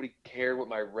Harvard. Nobody cared what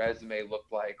my resume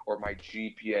looked like or my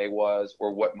GPA was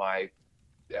or what my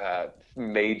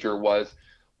major was.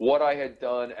 What I had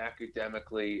done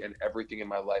academically and everything in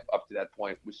my life up to that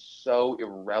point was so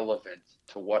irrelevant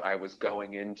to what I was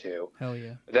going into. Hell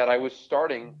yeah. That I was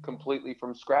starting completely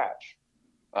from scratch.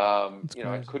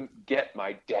 I couldn't get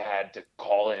my dad to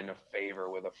call in a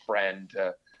favor with a friend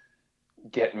to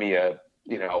get me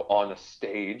on a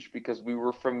stage because we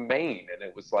were from Maine and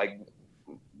it was like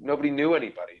nobody knew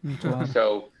anybody. Wow.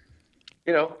 So,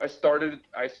 I started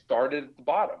at the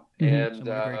bottom. And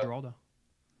Great Geraldo.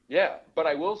 yeah, but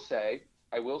I will say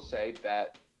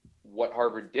that what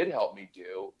Harvard did help me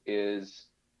do is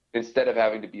instead of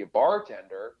having to be a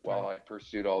bartender while I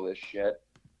pursued all this shit,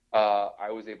 I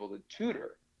was able to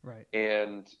tutor. Right.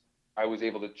 And I was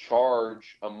able to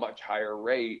charge a much higher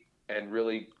rate and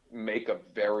really make a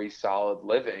very solid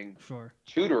living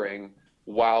tutoring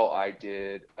while I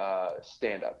did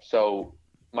stand-up. So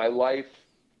my life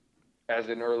as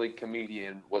an early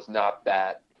comedian was not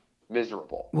that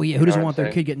miserable. Well, yeah, who doesn't want their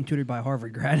kid getting tutored by a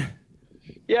Harvard grad?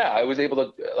 Yeah, I was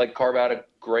able to carve out a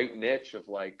great niche of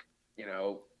 7th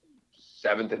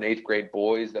and 8th grade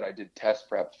boys that I did test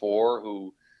prep for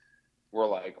who were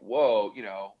like, whoa,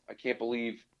 I can't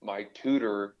believe my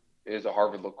tutor is a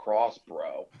Harvard lacrosse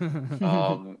bro.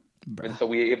 And so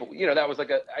that was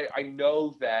I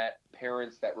know that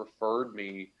parents that referred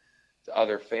me to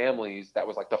other families, that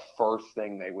was like the first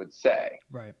thing they would say.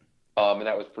 Right. And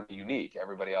that was pretty unique.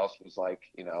 Everybody else was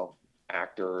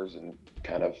actors and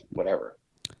kind of whatever,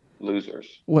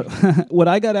 losers. What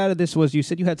I got out of this was you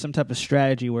said you had some type of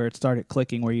strategy where it started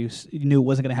clicking, where you knew it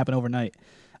wasn't going to happen overnight.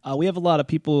 We have a lot of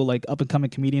people, like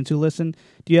up-and-coming comedians who listen.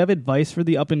 Do you have advice for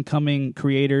the up-and-coming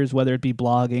creators, whether it be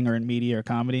blogging or in media or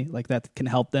comedy, like that can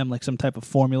help them, like some type of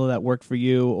formula that worked for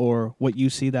you or what you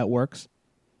see that works?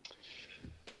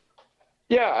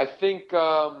 Yeah, I think,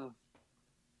 I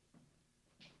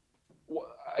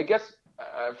guess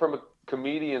from a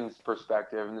comedian's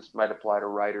perspective, and this might apply to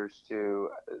writers too,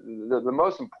 the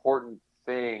most important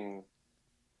thing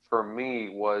for me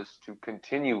was to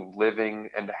continue living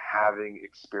and having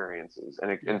experiences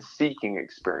and seeking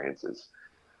experiences.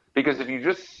 Because if you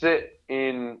just sit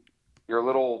in your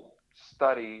little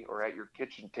study or at your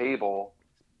kitchen table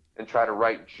and try to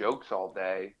write jokes all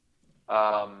day,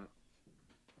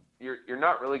 you're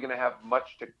not really going to have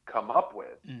much to come up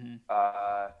with.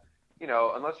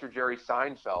 Unless you're Jerry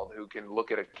Seinfeld, who can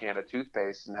look at a can of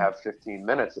toothpaste and have 15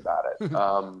 minutes about it.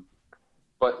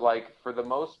 But for the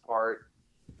most part,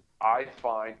 I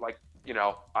find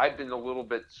I'd been a little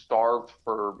bit starved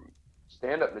for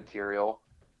stand-up material,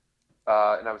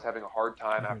 and I was having a hard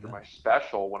time after my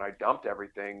special when I dumped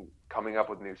everything coming up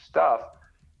with new stuff.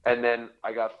 And then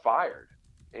I got fired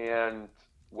and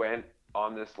went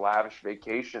on this lavish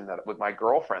vacation with my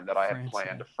girlfriend that I had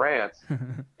planned to France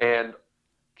and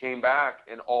came back,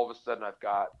 and all of a sudden I've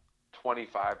got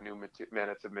 25 new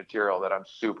minutes of material that I'm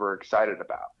super excited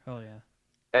about. Oh yeah.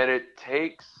 And it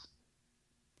takes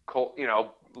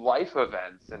life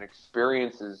events and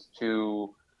experiences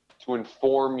to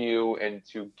inform you and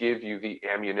to give you the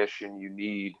ammunition you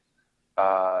need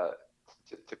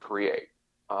to create.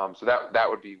 So that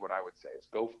would be what I would say is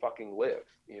go fucking live,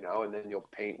 and then you'll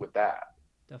paint with that.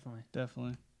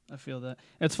 Definitely. I feel that.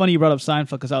 It's funny you brought up Seinfeld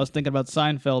because I was thinking about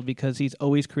Seinfeld because he's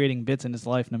always creating bits in his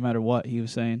life no matter what he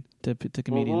was saying to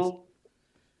comedians. Mm-hmm.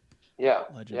 Yeah.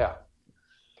 Legend. Yeah.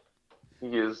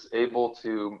 He is able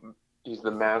to. He's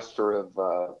the master of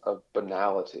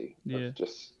banality. Yeah. Of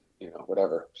just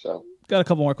whatever. So. Got a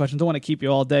couple more questions. Don't want to keep you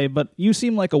all day, but you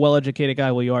seem like a well-educated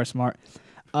guy. Well, you are smart.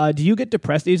 Do you get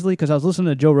depressed easily? Because I was listening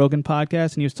to Joe Rogan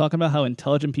podcast, and he was talking about how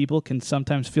intelligent people can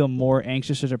sometimes feel more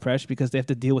anxious or depressed because they have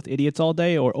to deal with idiots all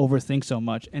day or overthink so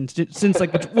much. And since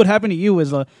what happened to you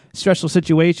was a stressful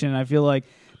situation, I feel like,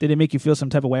 did it make you feel some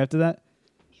type of way after that?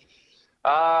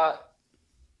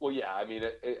 Well, yeah. I mean,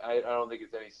 I don't think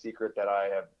it's any secret that I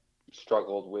have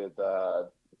struggled with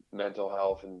mental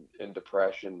health and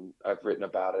depression. I've written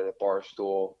about it at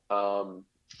Barstool.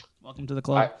 Welcome to the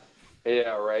club.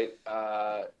 Yeah, right.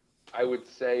 I would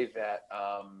say that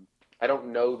I don't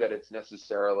know that it's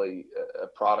necessarily a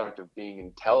product of being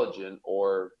intelligent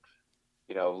or,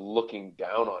 looking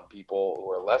down on people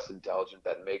who are less intelligent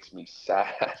that makes me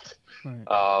sad. Right.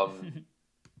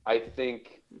 I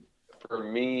think for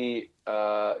me,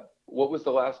 what was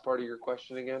the last part of your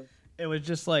question again? It was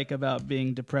just like about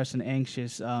being depressed and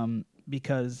anxious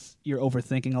because you're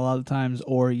overthinking a lot of times,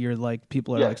 or you're like,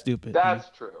 people are like stupid. That's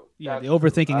true. Yeah, That's the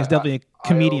overthinking is definitely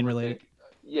comedian related.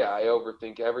 Yeah, I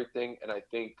overthink everything, and I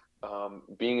think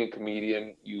being a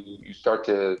comedian, you start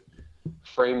to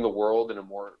frame the world in a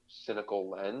more cynical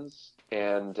lens,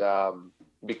 and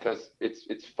because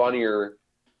it's funnier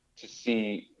to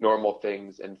see normal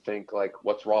things and think like,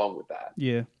 what's wrong with that?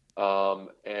 Yeah.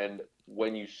 And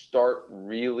when you start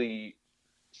really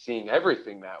seeing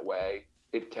everything that way,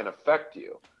 it can affect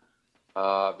you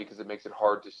because it makes it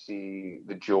hard to see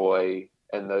the joy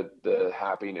and the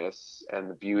happiness and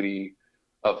the beauty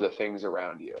of the things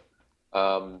around you.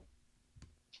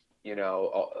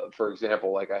 For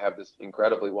example, like I have this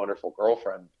incredibly wonderful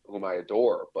girlfriend whom I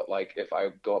adore, but like if I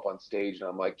go up on stage and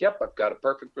I'm like, yep, I've got a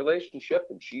perfect relationship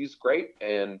and she's great,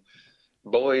 and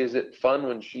boy, is it fun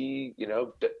when she,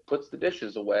 puts the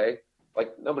dishes away.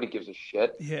 Like nobody gives a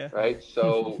shit. Yeah. Right.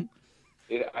 So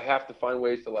I have to find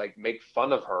ways to like make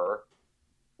fun of her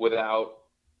without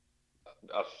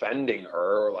offending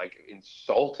her or like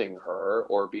insulting her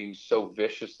or being so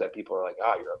vicious that people are like,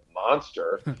 you're a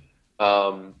monster.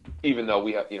 Even though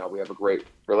we have a great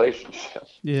relationship.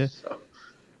 Yeah. So.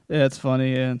 Yeah, it's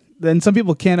funny. Yeah. Then some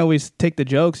people can't always take the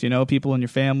jokes, people in your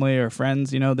family or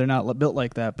friends, they're not built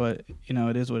like that, but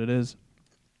it is what it is.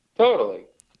 Totally.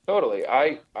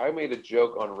 I made a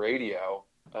joke on radio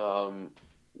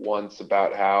once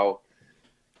about how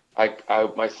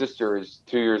my sister is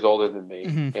 2 years older than me,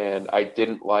 Mm-hmm. and I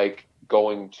didn't like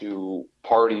going to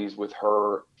parties with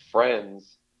her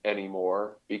friends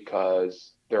anymore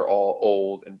because they're all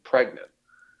old and pregnant.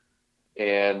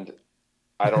 And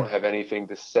I don't have anything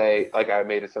to say. Like I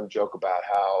made some joke about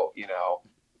how,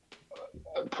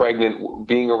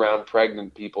 being around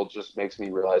pregnant people just makes me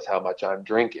realize how much I'm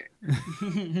drinking.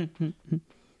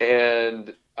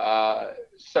 And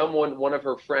one of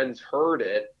her friends heard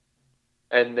it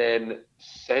and then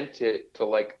sent it to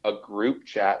like a group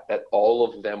chat that all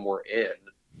of them were in.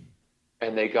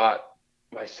 And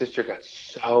my sister got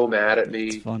so mad at me.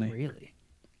 It's funny. Really?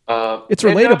 It's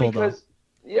relatable though.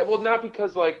 Yeah, well, not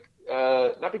because I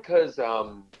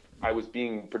was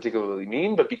being particularly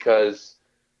mean, but because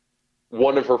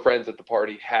one of her friends at the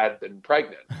party had been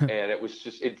pregnant, and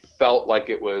it felt like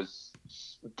it was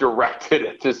directed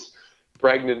at this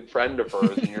pregnant friend of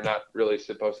hers, and you're not really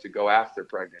supposed to go after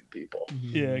pregnant people.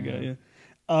 Yeah, I got you.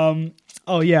 I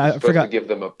forgot to give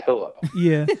them a pillow.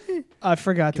 Yeah, I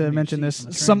forgot to mention this.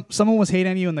 Someone was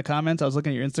hating on you in the comments. I was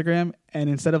looking at your Instagram, and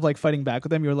instead of like fighting back with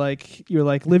them, you're like,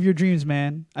 live your dreams,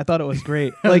 man. I thought it was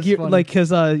great. Because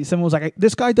someone was like,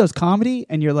 this guy does comedy,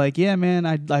 and you're like, yeah, man,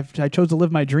 I chose to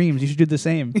live my dreams. You should do the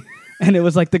same. And it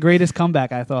was like the greatest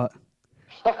comeback, I thought.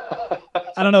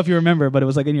 I don't know if you remember, but it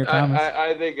was like in your comments.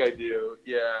 I think I do.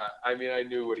 Yeah, I mean, I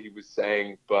knew what he was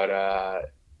saying, but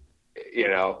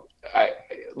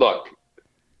look,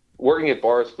 working at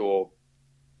Barstool,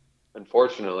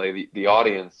 unfortunately, the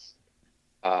audience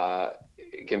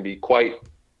can be quite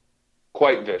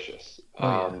vicious.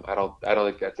 I don't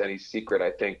think that's any secret.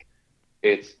 I think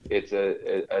it's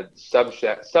a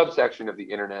subsection of the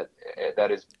internet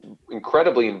that is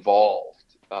incredibly involved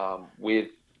with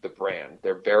the brand.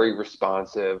 They're very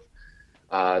responsive.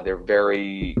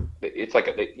 It's like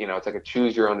a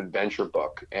choose your own adventure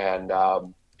book, and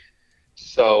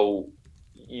so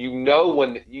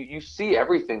when you see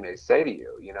everything they say to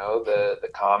you, the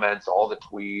comments, all the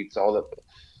tweets, all the,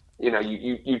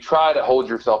 you try to hold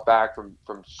yourself back from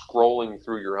scrolling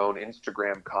through your own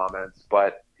Instagram comments,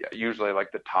 but usually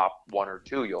like the top one or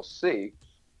two you'll see.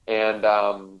 And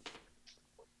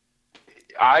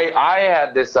I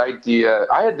had this idea,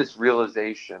 I had this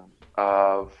realization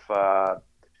of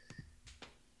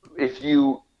if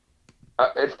you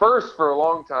at first for a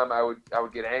long time I would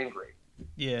get angry.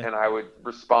 Yeah. And I would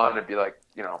respond and be like,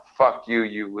 fuck you,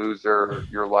 you loser,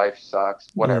 your life sucks,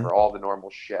 whatever, all the normal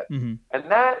shit. Mm-hmm.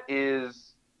 And that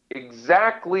is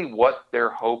exactly what they're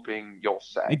hoping you'll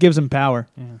say. It gives them power.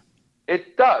 Yeah.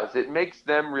 It does. It makes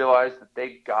them realize that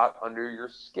they got under your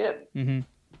skin. Mm-hmm.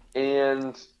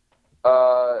 And,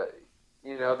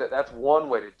 that's one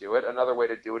way to do it. Another way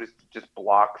to do it is to just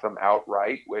block them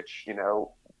outright, which,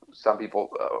 some people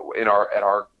at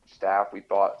our staff,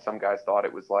 some guys thought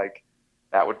it was like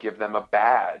that would give them a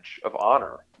badge of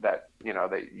honor that, you know,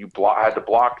 that you had to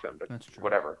block them,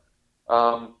 whatever.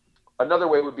 Another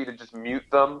way would be to just mute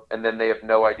them, and then they have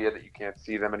no idea that you can't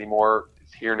see them anymore.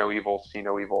 It's hear no evil, see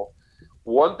no evil.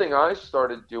 One thing I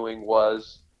started doing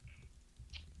was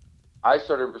I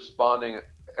started responding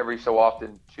every so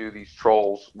often to these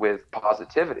trolls with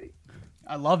positivity.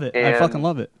 I love it. And, I fucking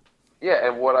love it. Yeah,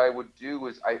 and what I would do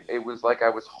is it was like I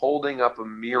was holding up a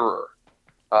mirror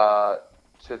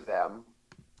to them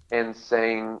and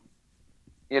saying,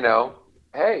 you know,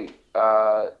 hey,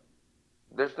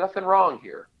 there's nothing wrong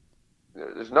here.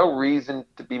 There's no reason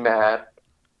to be mad.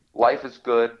 Life is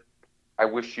good. I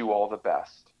wish you all the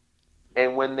best.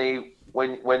 And when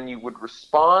you would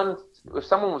respond, if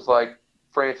someone was like,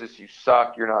 Francis, you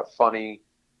suck. You're not funny.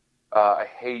 I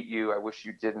hate you. I wish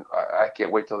you didn't. I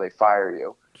can't wait till they fire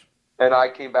you. And I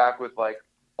came back with like,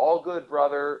 all good,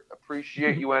 brother.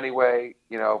 Appreciate you anyway.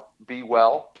 You know, be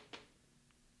well.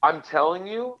 I'm telling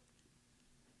you,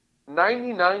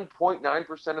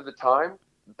 99.9% of the time,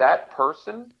 that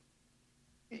person,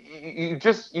 you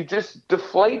just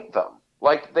deflate them.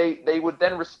 Like they would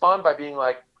then respond by being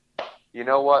like, you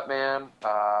know what, man?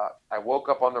 I woke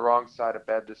up on the wrong side of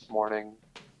bed this morning.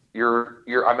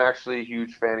 I'm actually a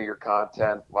huge fan of your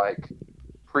content. Like,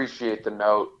 appreciate the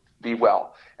note. Be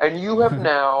well. And you have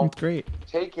now great.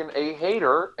 Taken a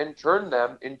hater and turned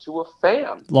them into a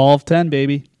fan. Law of 10,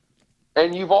 baby.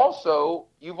 And you've also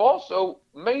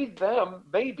made them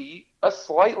maybe a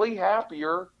slightly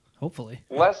happier, hopefully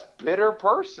less bitter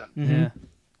person. Yeah.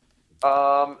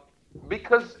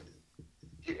 Because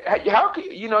how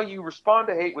can you respond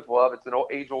to hate with love? It's an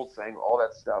age-old saying, all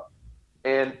that stuff,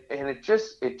 and it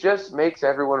just makes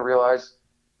everyone realize,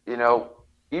 you know,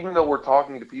 even though we're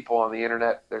talking to people on the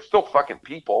internet, they're still fucking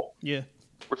people. Yeah,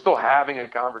 we're still having a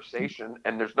conversation,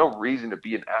 and there's no reason to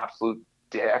be an absolute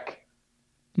dick.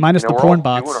 Minus the we're porn all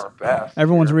bots. doing our best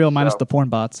Everyone's here, real, minus so. the porn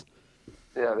bots.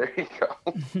 Yeah, there you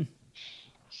go.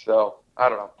 So I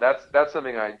don't know. That's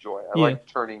something I enjoy. I like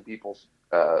turning people's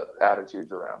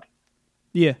attitudes around.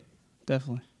 Yeah,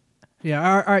 definitely. Yeah.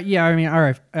 All right. Yeah. I mean, all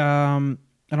right.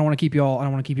 I don't want to keep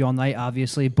you all night,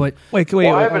 obviously. But wait.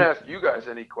 Well, I haven't asked you guys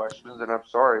any questions, and I'm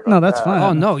sorry about No, that's that. fine.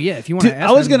 Oh no, yeah. If you want to ask,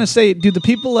 I was gonna say, do the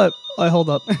people that hold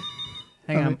up?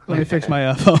 Hang on. Let me fix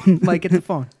my phone. Mike, get the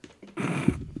phone.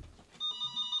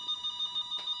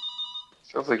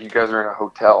 Sounds like you guys are in a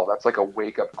hotel. That's like a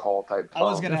wake-up call type phone. I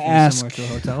was gonna ask. Similar to a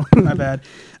hotel. My bad.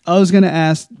 I was gonna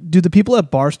ask, do the people at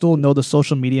Barstool know the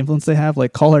social media influence they have?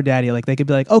 Like, call her daddy. Like, they could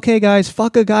be like, okay, guys,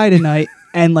 fuck a guy tonight,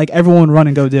 and like everyone run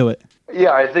and go do it.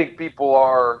 Yeah, I think people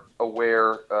are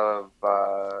aware of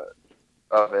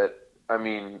it. I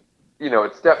mean, you know,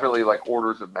 it's definitely like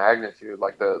orders of magnitude.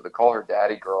 Like the Call Her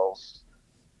Daddy girls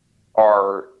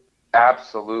are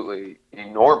absolutely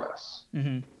enormous.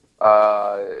 Mm-hmm.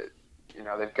 You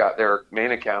know, they've got their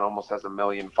main account almost has 1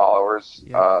 million followers.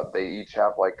 Yeah. They each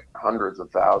have like hundreds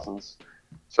of thousands.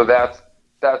 So that's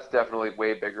definitely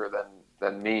way bigger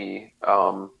than me.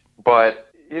 But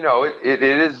you know, it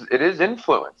is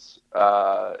influence.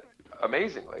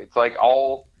 Amazingly, it's like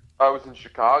I was in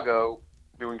Chicago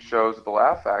doing shows at the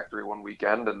Laugh Factory one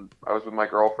weekend, and I was with my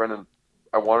girlfriend, and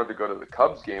I wanted to go to the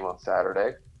Cubs game on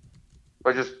Saturday.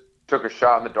 I just took a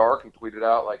shot in the dark and tweeted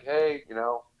out like, "Hey, you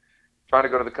know, trying to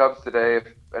go to the Cubs today. If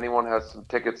anyone has some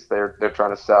tickets, they're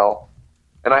trying to sell."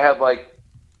 And I had like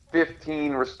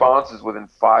 15 responses within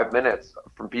 5 minutes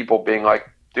from people being like,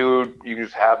 "Dude, you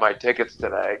just have my tickets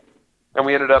today." And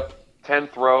we ended up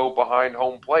 10th row behind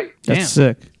home plate. That's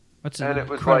sick. That's and it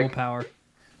was incredible like, power.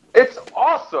 It's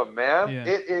awesome, man. Yeah.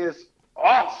 It is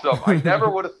awesome. I never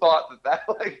would have thought that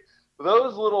like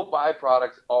those little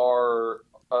byproducts are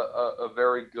a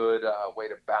very good way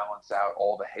to balance out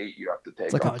all the hate you have to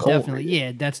take. Like on social Definitely.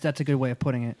 media. Yeah, that's a good way of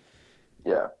putting it.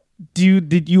 Yeah.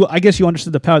 Did you? I guess you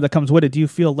understood the power that comes with it. Do you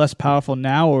feel less powerful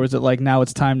now, or is it like now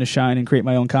it's time to shine and create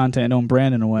my own content and own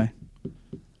brand in a way?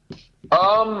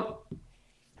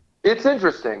 It's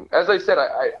interesting. As I said,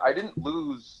 I didn't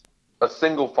lose a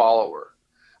single follower.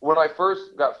 When I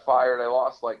first got fired, I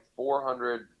lost like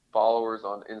 400 followers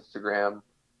on Instagram,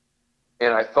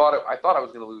 and I thought I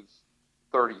was going to lose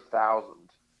 30,000.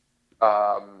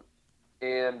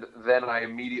 And then I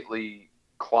immediately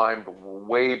climbed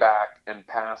way back and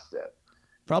passed it.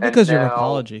 Probably And because your now-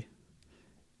 apology.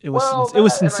 It was Well, it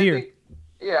was that- and sincere.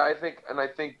 I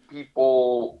think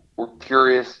people were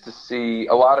curious to see.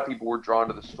 A lot of people were drawn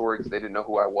to the story because they didn't know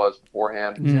who I was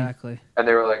beforehand. Exactly. And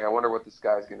they were like, I wonder what this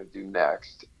guy's going to do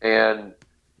next. And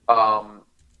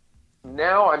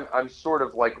now I'm sort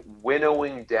of like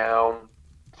winnowing down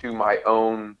to my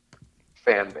own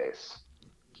fan base.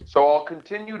 So I'll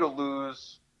continue to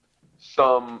lose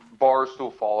some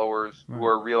Barstool followers who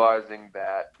are realizing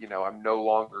that, I'm no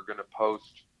longer going to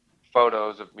post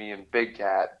photos of me and Big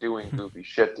Cat doing goofy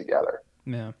shit together.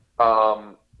 Yeah.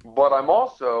 But I'm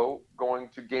also going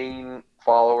to gain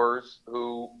followers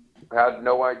who had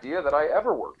no idea that I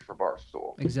ever worked for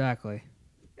Barstool. Exactly.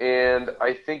 And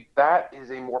I think that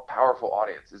is a more powerful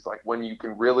audience. Is like when you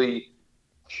can really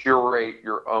curate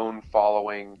your own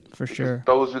following. For sure.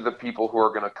 Those are the people who are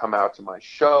going to come out to my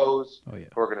shows,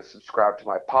 who are going to subscribe to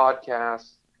my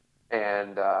podcast,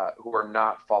 and who are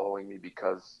not following me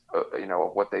because, of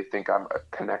what they think I'm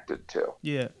connected to.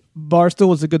 Yeah. Barstool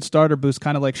was a good starter boost,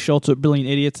 kind of like Schultz with Brilliant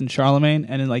Idiots and Charlemagne,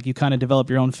 and then like you kind of develop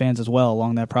your own fans as well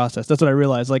along that process. That's what I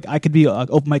realized. Like I could be an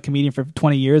open mic comedian for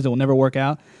 20 years, it will never work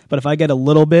out. But if I get a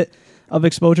little bit of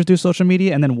exposure through social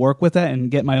media and then work with that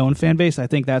and get my own fan base, I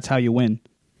think that's how you win.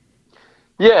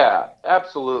 Yeah,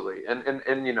 absolutely. And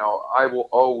I will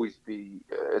always be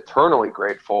eternally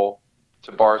grateful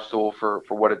to Barstool for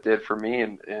what it did for me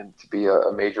and to be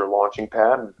a major launching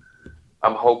pad. And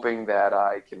I'm hoping that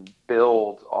I can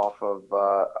build off of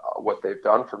what they've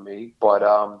done for me. But,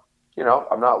 I'm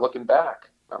not looking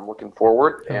back. I'm looking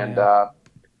forward, and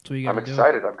I'm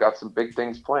excited. I've got some big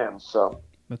things planned. So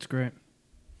that's great.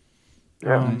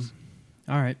 Yeah.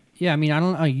 All right. Yeah, I mean, I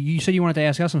don't know. You said you wanted to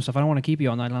ask us some stuff. I don't want to keep you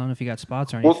all night. I don't know if you got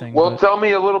spots or anything. Well, tell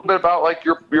me a little bit about like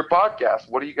your podcast.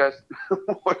 What do you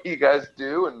guys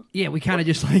do? And yeah, we kind of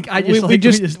just like we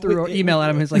just threw an email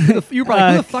at him. He's like, "You're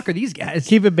probably who the fuck are these guys?"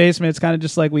 Keep It Basement. It's kind of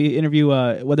just like we interview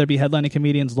whether it be headlining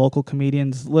comedians, local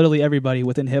comedians, literally everybody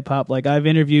within hip hop. Like I've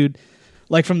interviewed.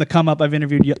 Like from the come up, I've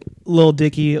interviewed Lil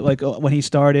Dicky, like when he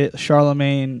started,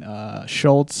 Charlemagne,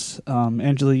 Schultz,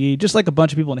 Angela Yee, just like a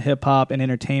bunch of people in hip hop and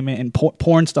entertainment and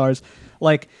porn stars.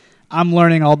 Like I'm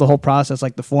learning all the whole process,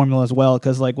 like the formula as well.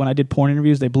 Because like when I did porn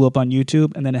interviews, they blew up on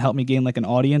YouTube, and then it helped me gain like an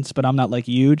audience. But I'm not like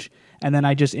huge. And then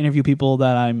I just interview people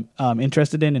that I'm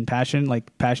interested in and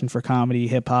passion for comedy,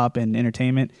 hip hop, and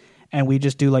entertainment. And we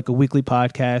just do like a weekly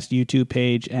podcast, YouTube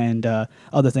page, and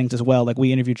other things as well. Like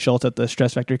we interviewed Schultz at the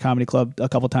Stress Factory Comedy Club a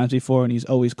couple times before, and he's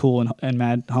always cool and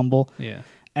mad humble. Yeah.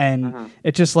 And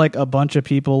it's just like a bunch of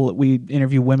people. We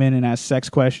interview women and ask sex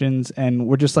questions, and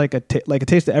we're just like a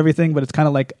taste of everything. But it's kind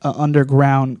of like an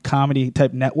underground comedy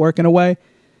type network in a way.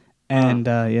 And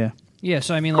yeah. Yeah,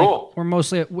 so I mean, cool. like we're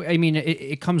mostly. I mean,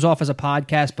 it comes off as a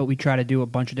podcast, but we try to do a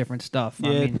bunch of different stuff. Yeah.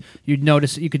 I mean, you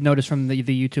could notice from the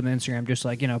YouTube and Instagram, just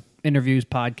like interviews,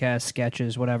 podcasts,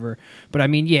 sketches, whatever. But I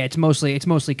mean, yeah, it's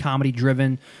mostly comedy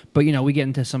driven. But we get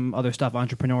into some other stuff,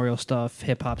 entrepreneurial stuff,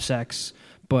 hip hop, sex.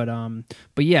 But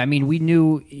yeah, I mean, we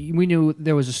knew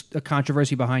there was a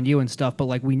controversy behind you and stuff, but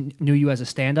like we knew you as a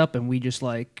stand-up, and we just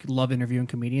like love interviewing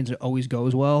comedians. It always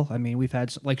goes well. I mean, we've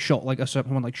had like Schultz,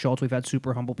 someone like Schultz. We've had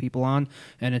super humble people on,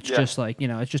 and it's just like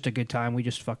it's just a good time. We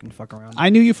just fuck around. I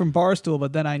knew you from Barstool,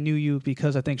 but then I knew you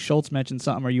because I think Schultz mentioned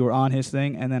something, or you were on his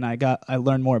thing, and then I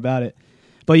learned more about it.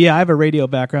 But yeah, I have a radio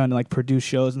background and like produce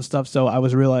shows and stuff, so I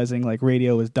was realizing like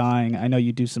radio is dying. I know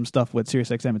you do some stuff with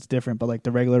SiriusXM, it's different, but like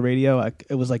the regular radio,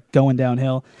 it was like going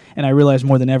downhill. And I realized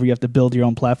more than ever you have to build your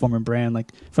own platform and brand.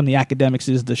 Like from the academics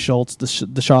is the Schultz,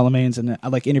 the Charlemagnes, and I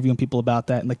like interviewing people about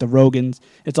that, and like the Rogans.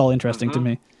 It's all interesting to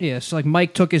me. Yeah, so like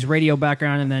Mike took his radio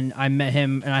background, and then I met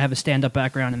him, and I have a stand-up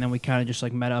background, and then we kind of just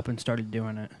like met up and started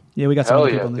doing it. Yeah, we got some other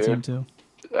people on the team too.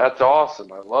 That's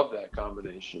awesome. I love that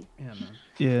combination. Yeah, man.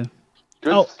 Yeah.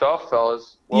 Good stuff,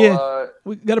 fellas. Well, yeah,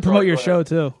 we got to promote your show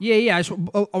too. Yeah. I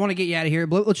want to get you out of here,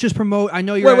 but let's just promote. I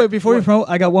know you're. Wait. Before we promote,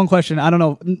 I got one question. I don't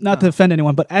know, not to offend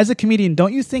anyone, but as a comedian,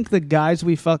 don't you think the Guys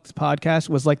We Fucked podcast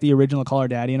was like the original Call Her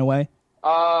Daddy in a way?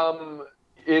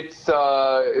 It's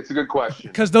a good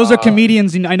question. Because those are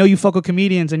comedians, and I know you fuck with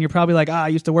comedians, and you're probably like, I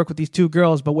used to work with these two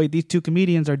girls, but wait, these two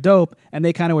comedians are dope, and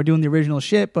they kind of were doing the original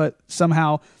shit, but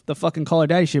somehow the fucking Call Her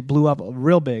Daddy shit blew up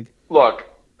real big. Look,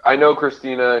 I know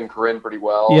Christina and Corinne pretty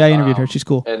well. Yeah, I interviewed her. She's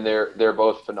cool. And they're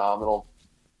both phenomenally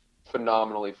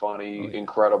funny,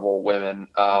 incredible women.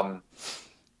 I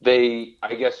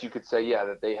guess you could say,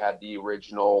 that they had the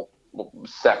original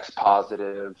sex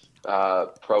positive,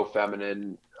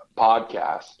 pro-feminine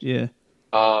podcast. Yeah.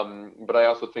 But I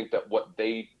also think that what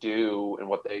they do and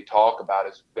what they talk about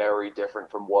is very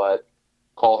different from what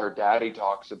Call Her Daddy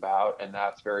talks about, and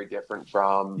that's very different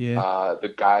from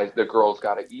the Girls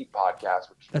Gotta Eat podcast,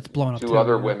 which that's blown up. Two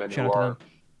other women who are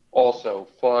also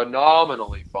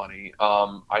phenomenally funny.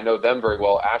 I know them very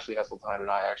well. Ashley Hesseltine and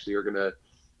I actually are going to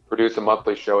produce a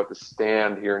monthly show at the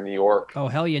Stand here in New York. Oh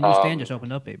hell yeah! New Stand just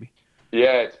opened up, baby.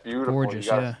 Yeah, it's beautiful. Gorgeous,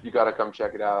 You got to come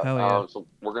check it out. Hell yeah. So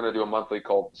we're gonna do a monthly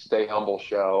called Stay Humble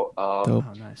Show, Oh,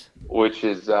 nice. which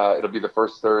is it'll be the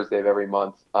first Thursday of every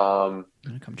month. Come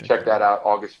Check that out,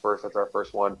 August 1st. That's our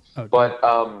first one. Oh, but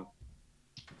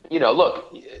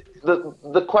look,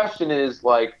 the question is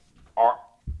like,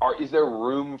 is there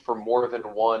room for more than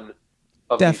one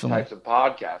of Definitely. these types of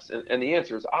podcasts? And the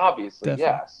answer is obviously Definitely.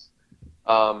 yes.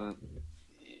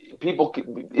 People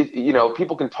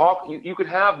can talk. You could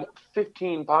have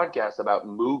 15 podcasts about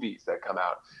movies that come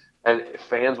out, and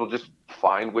fans will just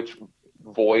find which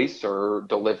voice or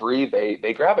delivery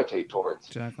they gravitate towards.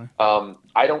 Exactly.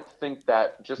 I don't think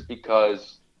that just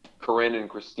because Corinne and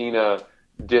Christina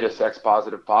did a sex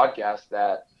positive podcast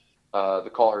that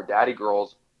the Call Her Daddy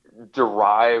girls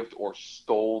derived or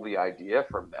stole the idea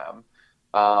from them.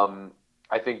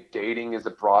 I think dating is a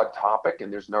broad topic,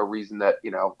 and there's no reason that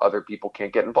other people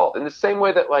can't get involved. In the same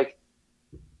way that like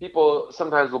people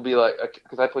sometimes will be like,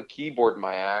 because I play keyboard in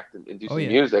my act and do some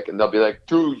music, and they'll be like,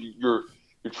 "Dude, you're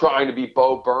trying to be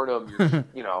Bo Burnham," and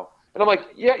I'm like,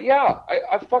 "Yeah,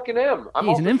 I fucking am. I'm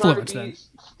He's also an influence, trying to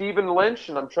be Stephen Lynch,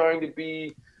 and I'm trying to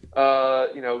be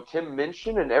Tim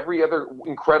Minchin and every other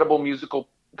incredible musical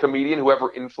comedian who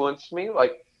ever influenced me.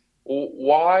 Like,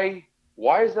 why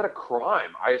is that a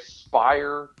crime? I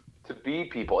aspire to be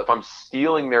people. If I'm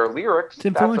stealing their lyrics,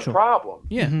 that's a problem.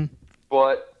 Yeah. Mm-hmm.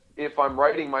 But if I'm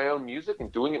writing my own music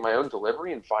and doing it my own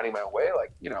delivery and finding my way,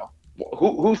 like,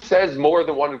 who says more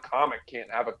than one comic can't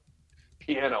have a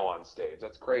piano on stage?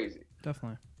 That's crazy.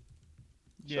 Definitely.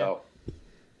 So.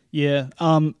 Yeah.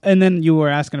 And then you were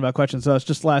asking about questions. So it's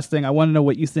just last thing. I want to know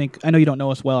what you think. I know you don't know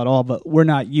us well at all, but we're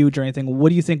not huge or anything. What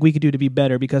do you think we could do to be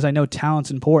better? Because I know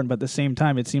talent's important, but at the same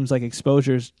time, it seems like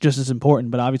exposure is just as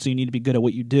important. But obviously, you need to be good at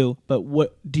what you do. But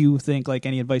what do you think? Like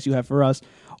any advice you have for us,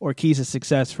 or keys to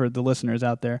success for the listeners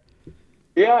out there?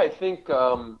 Yeah, I think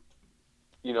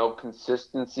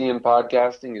consistency in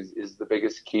podcasting is the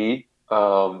biggest key.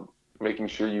 Making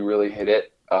sure you really hit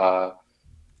it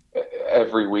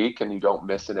every week and you don't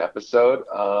miss an episode.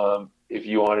 If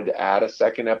you wanted to add a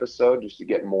second episode just to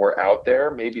get more out there,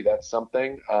 maybe that's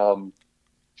something.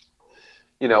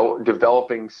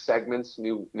 Developing segments,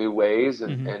 new ways,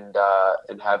 and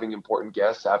having important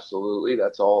guests. Absolutely,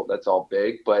 that's all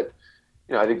big. But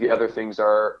I think the other things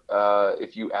are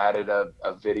if you added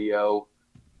a video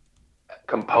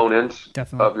component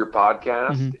of your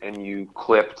podcast and you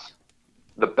clipped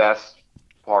the best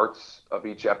parts of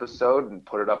each episode and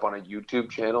put it up on a YouTube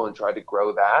channel and try to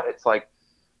grow that. It's like,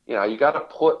 you got to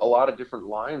put a lot of different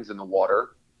lines in the water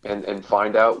and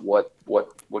find out what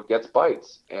gets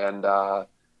bites. And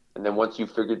then once you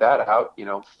figured that out,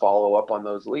 follow up on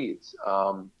those leads.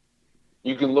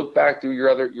 You can look back through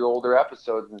your older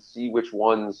episodes and see which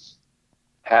ones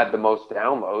had the most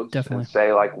downloads. Definitely. And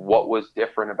say like, what was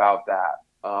different about that?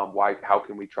 How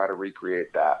can we try to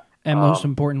recreate that? And most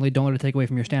importantly, don't let it take away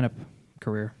from your stand-up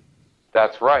career.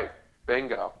 That's right.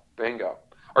 Bingo.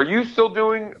 Are you still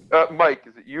doing, Mike,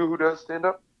 is it you who does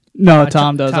stand-up? No,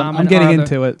 Tom does. Tom I'm and getting our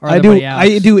into other- it. our I other do. buddy I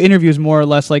Alex. do interviews more or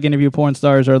less like interview porn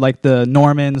stars or like the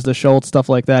Normans, the Schultz, stuff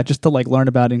like that, just to like learn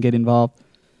about it and get involved.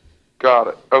 Got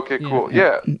it. Okay, cool.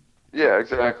 Yeah,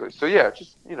 exactly. So yeah,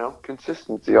 just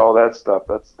consistency, all that stuff.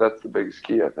 That's the biggest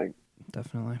key, I think.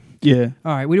 Definitely. Yeah.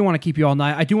 All right, we don't want to keep you all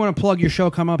night. I do want to plug your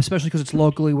show come up, especially because it's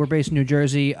locally. We're based in New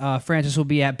Jersey. Francis will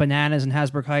be at Bananas in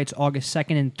Hasbrook Heights, August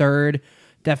 2nd and 3rd.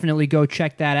 Definitely go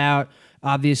check that out.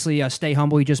 Obviously, Stay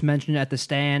Humble, you just mentioned at the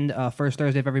stand. First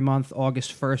Thursday of every month.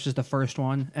 August 1st is the first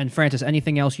one. And Francis,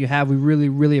 anything else you have, we really,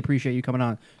 really appreciate you coming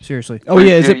on. Seriously. Oh,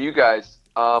 yeah. Is it... you guys.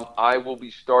 I will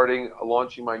be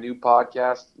launching my new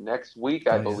podcast next week,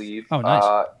 I believe. Oh,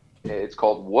 nice. It's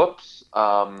called Whoops.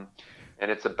 And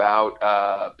it's about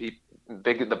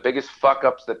the biggest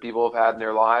fuck-ups that people have had in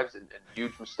their lives and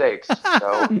huge mistakes.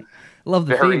 So love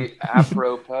the very theme.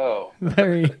 apropos.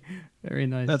 Very, very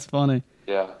nice. That's funny.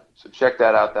 Yeah. So check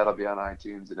that out. That'll be on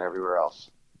iTunes and everywhere else.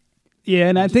 Yeah,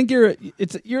 and I think you're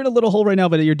in a little hole right now,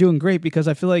 but you're doing great because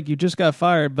I feel like you just got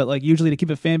fired. But like usually to keep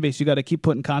a fan base, you got to keep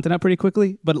putting content out pretty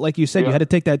quickly. But like you said, you had to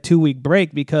take that 2-week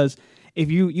break because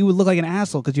if you would look like an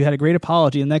asshole because you had a great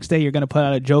apology, and the next day you're going to put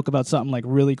out a joke about something like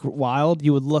really wild,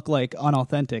 you would look like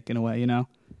unauthentic in a way,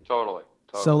 Totally.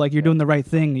 So like you're doing the right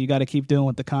thing. You got to keep doing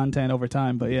with the content over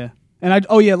time. But yeah. And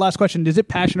last question: is it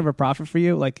passion over profit for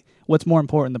you? Like, what's more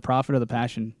important, the profit or the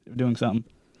passion of doing something?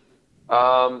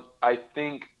 I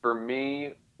think for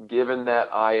me, given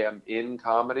that I am in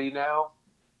comedy now,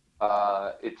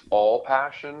 it's all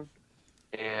passion,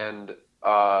 and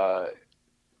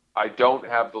I don't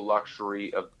have the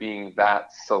luxury of being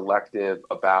that selective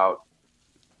about,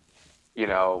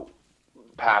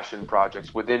 passion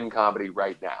projects within comedy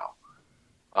right now.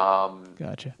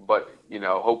 Gotcha. But,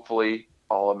 hopefully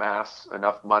I'll amass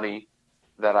enough money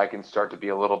that I can start to be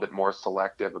a little bit more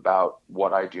selective about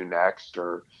what I do next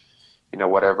or,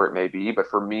 whatever it may be. But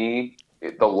for me,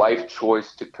 the life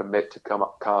choice to commit to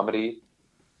comedy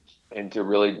and to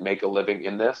really make a living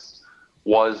in this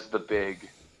was the big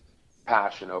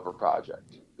passion over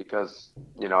project, because,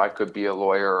 I could be a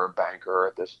lawyer or a banker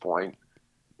at this point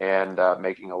and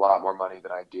making a lot more money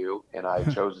than I do. And I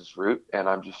chose this route and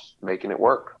I'm just making it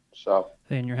work. So.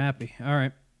 And you're happy. All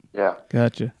right. Yeah.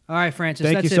 Gotcha. All right, Francis.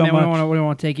 Thank that's you it, so man. much. We don't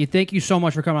want to take you. Thank you so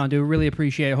much for coming on, dude. Really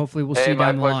appreciate it. Hopefully we'll see you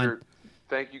down the my line. pleasure.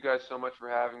 Thank you guys so much for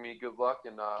having me. Good luck,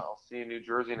 and I'll see you in New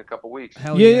Jersey in a couple weeks.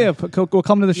 Hell Yeah. We'll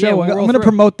come to the show. Yeah, we'll I'm roll going to through.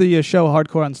 promote the show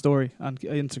Hardcore on Story on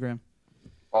Instagram.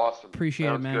 Awesome. Appreciate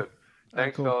Sounds it, man. Good.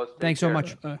 Thanks, cool. fellas. Take Thanks so care.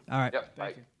 much. All right. Yep.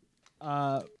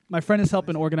 Bye. My friend is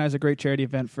helping organize a great charity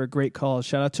event for a great cause.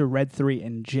 Shout out to Red 3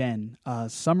 and Jen.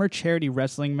 Summer charity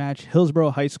wrestling match,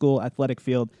 Hillsborough High School Athletic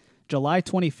Field, July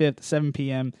 25th, 7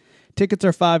 p.m. Tickets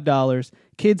are $5.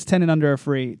 Kids 10 and under are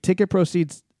free. Ticket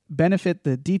proceeds benefit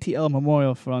the DTL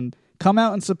Memorial Fund. Come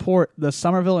out and support the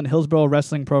Somerville and Hillsborough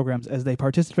wrestling programs as they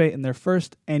participate in their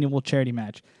first annual charity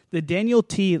match. The Daniel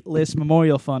T. List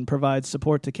Memorial Fund provides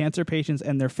support to cancer patients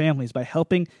and their families by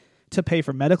helping to pay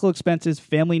for medical expenses,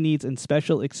 family needs, and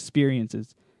special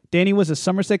experiences. Danny was a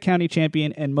Somerset County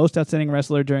champion and most outstanding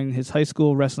wrestler during his high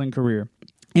school wrestling career.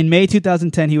 In May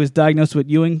 2010, he was diagnosed with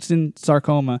Ewing's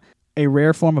sarcoma, a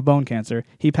rare form of bone cancer.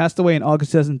 He passed away in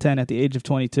August 2010 at the age of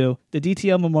 22. The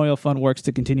DTL Memorial Fund works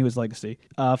to continue his legacy.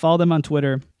 Follow them on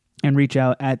Twitter and reach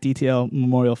out at DTL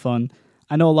Memorial Fund.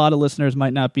 I know a lot of listeners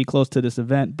might not be close to this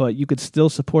event, but you could still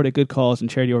support a good cause and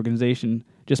charity organization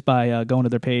just by going to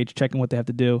their page, checking what they have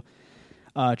to do,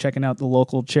 checking out the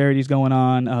local charities going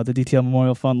on, the DTL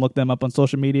Memorial Fund. Look them up on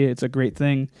social media. It's a great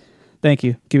thing. Thank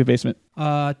you. Keep it basement.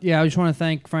 I just want to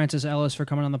thank Francis Ellis for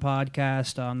coming on the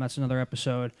podcast. That's another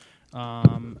episode.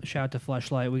 Shout out to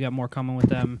Fleshlight. We got more coming with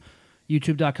them.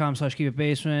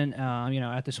 YouTube.com/keepitbasement.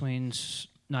 At the Swains,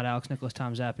 not Alex Nicholas,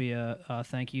 Tom Zappia.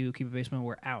 Thank you. Keep It Basement.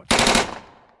 We're out.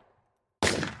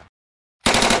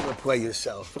 Don't ever play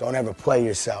yourself. Don't ever play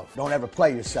yourself. Don't ever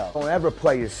play yourself. Don't ever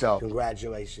play yourself.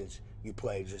 Congratulations. You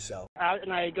played yourself.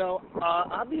 And I go,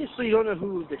 obviously you don't know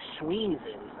who the Sweens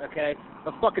is, okay?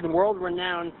 A fucking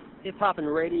world-renowned hip-hop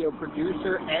and radio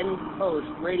producer and host,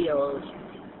 radio host,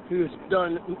 who's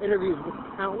done interviews with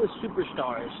countless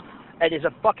superstars and is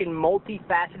a fucking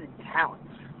multifaceted talent.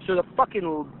 So the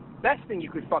fucking best thing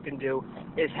you could fucking do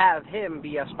is have him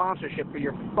be a sponsorship for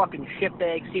your fucking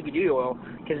shitbag CBD oil,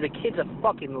 because the kid's a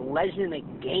fucking legend in the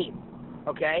game,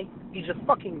 okay? He's the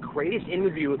fucking greatest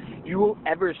interview you will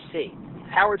ever see.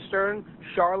 Howard Stern,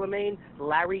 Charlemagne,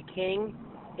 Larry King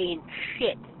ain't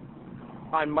shit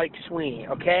on Mike Sweeney,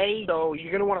 okay? So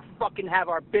you're gonna want to fucking have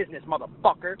our business,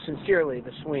 motherfucker. Sincerely,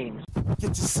 the Sweens. Get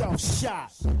yourself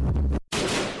shot.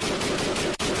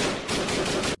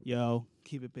 Yo,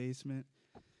 Keep It Basement.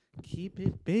 Keep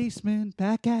It Basement.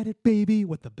 Back at it, baby,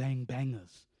 with the bang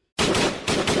bangers.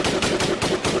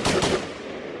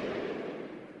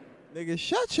 Nigga,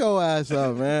 shut your ass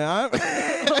up, man.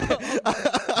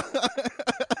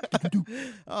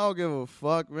 I don't give a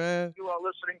fuck, man. You are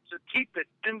listening to Keep It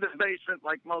in the Basement,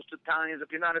 like most Italians.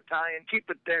 If you're not Italian, keep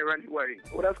it there anyway.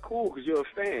 Well, that's cool because you're a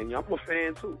fan. I'm a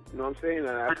fan too. You know what I'm saying?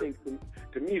 And I think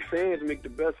to me, fans make the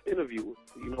best interviewers.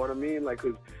 You know what I mean? Like,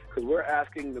 because we're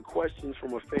asking the questions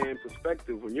from a fan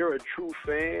perspective. When you're a true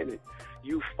fan and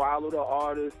you follow the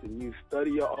artist and you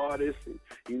study your artist and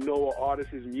you know an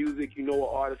artist's music, you know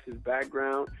an artist's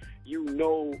background, you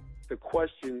know the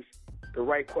questions, the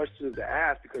right questions to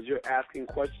ask, because you're asking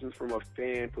questions from a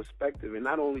fan perspective. And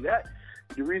not only that,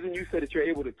 the reason you said that you're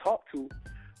able to talk to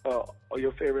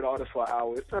your favorite artist for an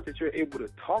hour, it's not that you're able to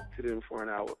talk to them for an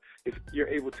hour. It's you're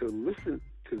able to listen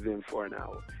to them for an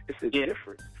hour. It's a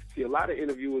difference. See, a lot of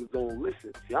interviewers don't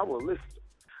listen. See, I'm a listener.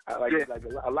 Like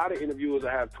a lot of interviewers,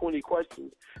 I have 20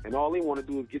 questions, and all they want to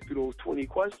do is get through those 20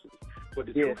 questions. But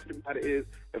the truth of the matter is,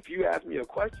 if you ask me a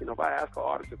question, if I ask an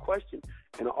artist a question,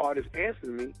 and the artist answers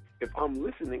me, if I'm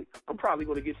listening, I'm probably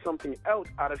going to get something else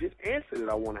out of his answer that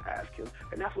I want to ask him.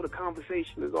 And that's what a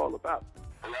conversation is all about.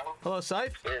 Hello,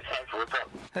 Sipes? Hey, Sipes, what's up?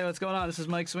 Hey, what's going on? This is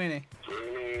Mike Sweeney.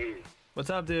 What's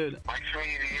up, dude? Mike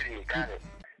Sweeney, the idiot. Got it.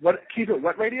 What? Keep it.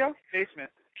 What radio? Basement.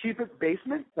 Keep it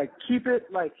basement. Like keep it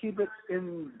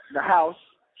in the house.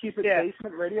 Keep it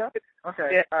basement radio. Okay.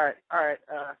 Yeah. All right.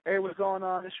 Hey, what's going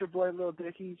on? It's your boy Lil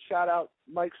Dicky. Shout out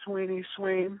Mike Sweeney,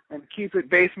 Swain, and Keep It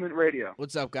Basement Radio.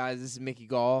 What's up, guys? This is Mickey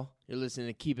Gall. You're listening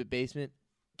to Keep It Basement.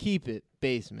 Keep It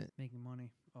Basement. Making money.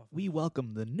 We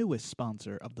welcome the newest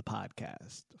sponsor of the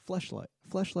podcast, Fleshlight.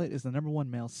 Fleshlight is the #1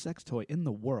 male sex toy in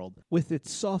the world, with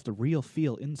its soft, real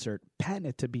feel insert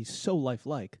patented to be so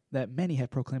lifelike that many have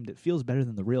proclaimed it feels better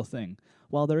than the real thing.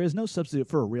 While there is no substitute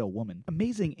for a real woman,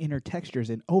 amazing inner textures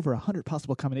and over 100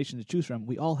 possible combinations to choose from,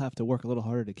 we all have to work a little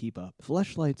harder to keep up.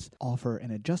 Fleshlights offer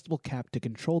an adjustable cap to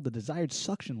control the desired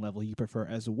suction level you prefer,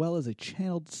 as well as a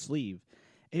channeled sleeve,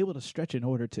 able to stretch in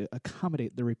order to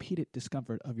accommodate the repeated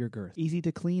discomfort of your girth. Easy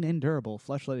to clean and durable,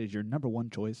 Fleshlight is your #1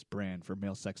 choice brand for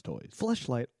male sex toys.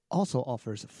 Fleshlight also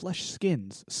offers flesh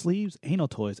skins, sleeves, anal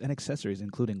toys, and accessories,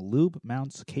 including lube,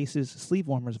 mounts, cases, sleeve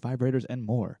warmers, vibrators, and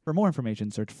more. For more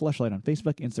information, search Fleshlight on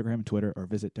Facebook, Instagram, and Twitter, or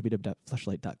visit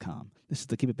www.fleshlight.com. This is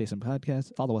the Keep It Basement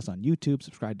podcast. Follow us on YouTube,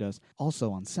 subscribe to us,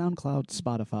 also on SoundCloud,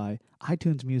 Spotify,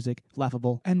 iTunes Music,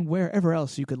 Laughable, and wherever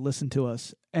else you could listen to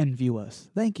us and view us.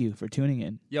 Thank you for tuning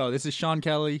in. Yo, this is Sean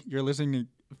Kelly. You're listening to...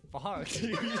 Fuck.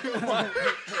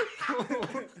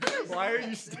 Why are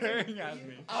you staring at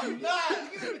me? I'm not.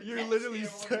 You're literally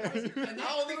staring.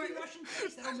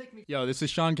 Me. Yo, this is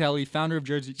Sean Kelly, founder of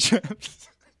Jersey Champs.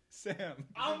 Sam.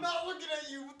 I'm not looking at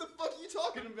you. What the fuck are you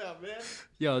talking about, man?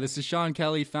 Yo, this is Sean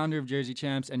Kelly, founder of Jersey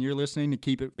Champs, and you're listening to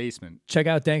Keep It Basement. Check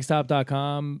out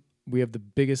dankstop.com. We have the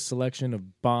biggest selection of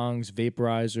bongs,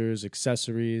 vaporizers,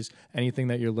 accessories, anything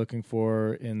that you're looking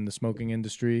for in the smoking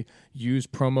industry. Use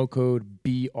promo code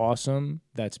BEAWESOME.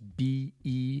 That's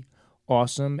B-E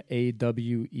awesome,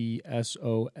 AWESOME.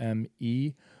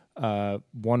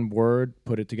 One word,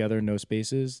 put it together, no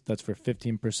spaces. That's for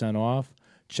 15% off.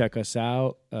 Check us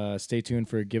out. Stay tuned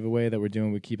for a giveaway that we're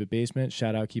doing with Keep It Basement.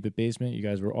 Shout out Keep It Basement. You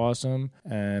guys were awesome.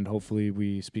 And hopefully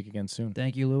we speak again soon.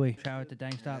 Thank you, Louie. Shout out to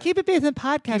Dankstop. Keep It Basement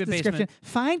podcast Keep It description. Basement.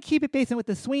 Find Keep It Basement with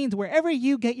the Sweens wherever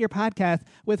you get your podcast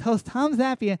with host Tom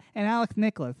Zappia and Alex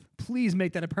Nicholas. Please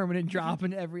make that a permanent drop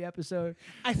in every episode.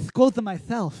 I scold them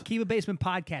myself. Keep It Basement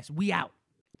podcast. We out.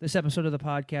 This episode of the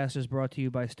podcast is brought to you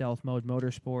by Stealth Mode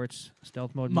Motorsports.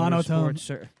 Stealth Mode Monotone.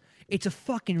 Motorsports. It's a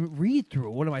fucking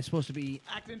read-through. What am I supposed to be?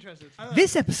 Act interested.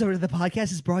 This episode of the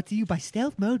podcast is brought to you by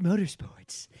Stealth Mode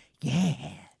Motorsports.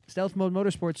 Yeah. Stealth Mode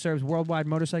Motorsports serves worldwide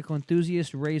motorcycle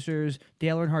enthusiasts, racers,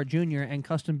 Dale Earnhardt Jr., and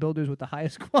custom builders with the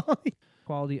highest quality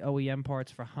OEM parts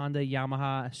for Honda,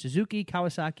 Yamaha, Suzuki,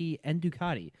 Kawasaki, and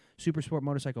Ducati Supersport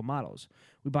motorcycle models.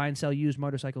 We buy and sell used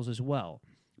motorcycles as well.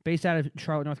 Based out of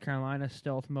Charlotte, North Carolina,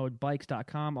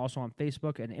 stealthmodebikes.com, also on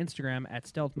Facebook and Instagram at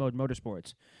Stealth Mode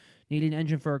Motorsports. Need an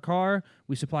engine for a car?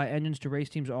 We supply engines to race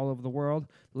teams all over the world.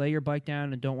 Lay your bike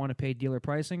down and don't want to pay dealer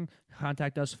pricing?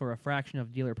 Contact us for a fraction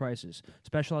of dealer prices.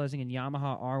 Specializing in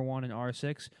Yamaha R1 and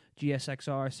R6,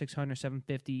 GSXR 600,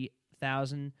 750,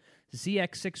 1000,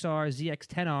 ZX6R,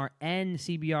 ZX10R, and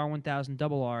CBR 1000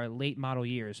 RR late model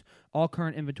years. All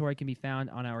current inventory can be found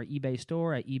on our eBay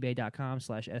store at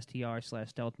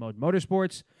ebay.com/str/stealth mode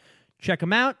motorsports. Check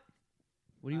them out.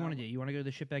 What do you want to do? You want to go to the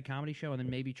Shitbag Comedy Show and then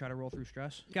maybe try to roll through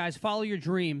stress? Guys, follow your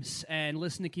dreams and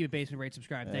listen to Keep It Basement, rate,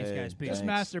 subscribe. Thanks, guys. Peace. Just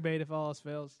masturbate if all else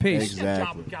fails. Peace. Get a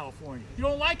job in California. You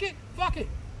don't like it? Fuck it.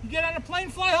 You get on a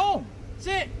plane, fly home. That's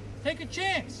it. Take a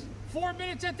chance. 4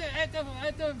 minutes at the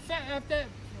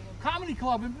comedy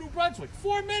club in New Brunswick.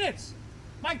 4 minutes.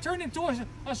 Might turn into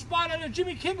a spot on a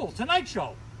Jimmy Kimmel Tonight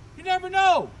Show. You never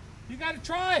know. You got to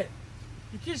try it.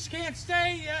 You just can't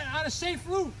stay on a safe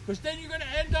route because then you're going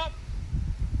to end up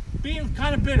being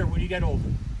kind of bitter when you get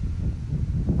older.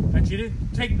 That you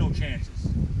didn't take no chances.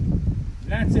 And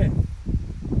that's it.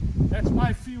 That's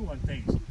my view on things.